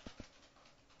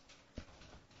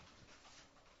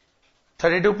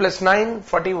 32 plus 9,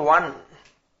 41.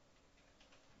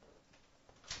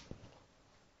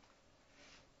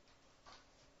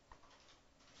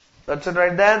 That's it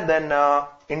right there. Then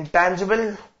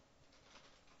intangible,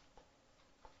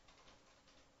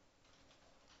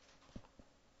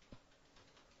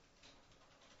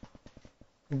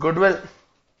 goodwill,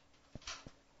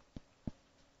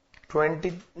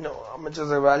 20, no, how much is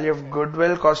the value of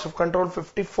goodwill? Cost of control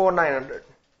 54,900.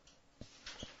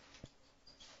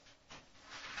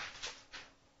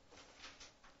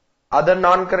 Other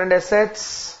non-current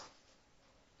assets,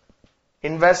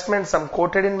 investments, some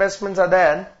quoted investments are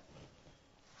there.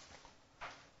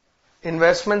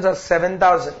 Investments are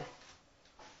 7,000.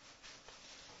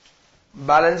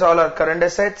 Balance all are current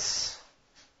assets.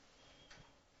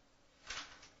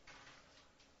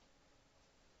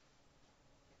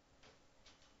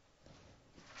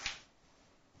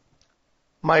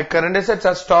 My current assets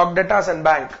are stock, debtors and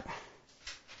bank.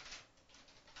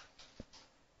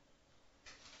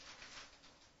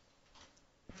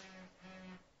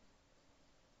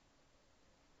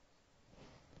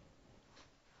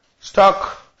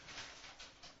 Stock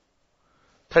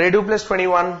 32 plus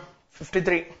 21,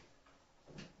 53.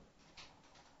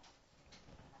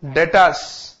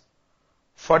 Debtors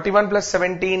 41 plus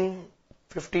 17,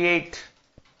 58.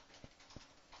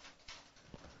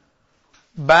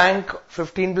 Bank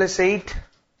 15 plus 8,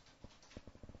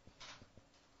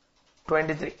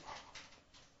 23.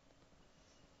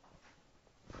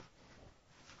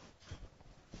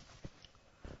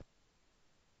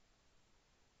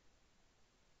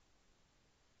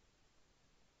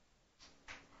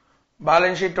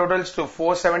 Balance sheet totals to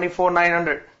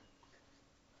 474,900.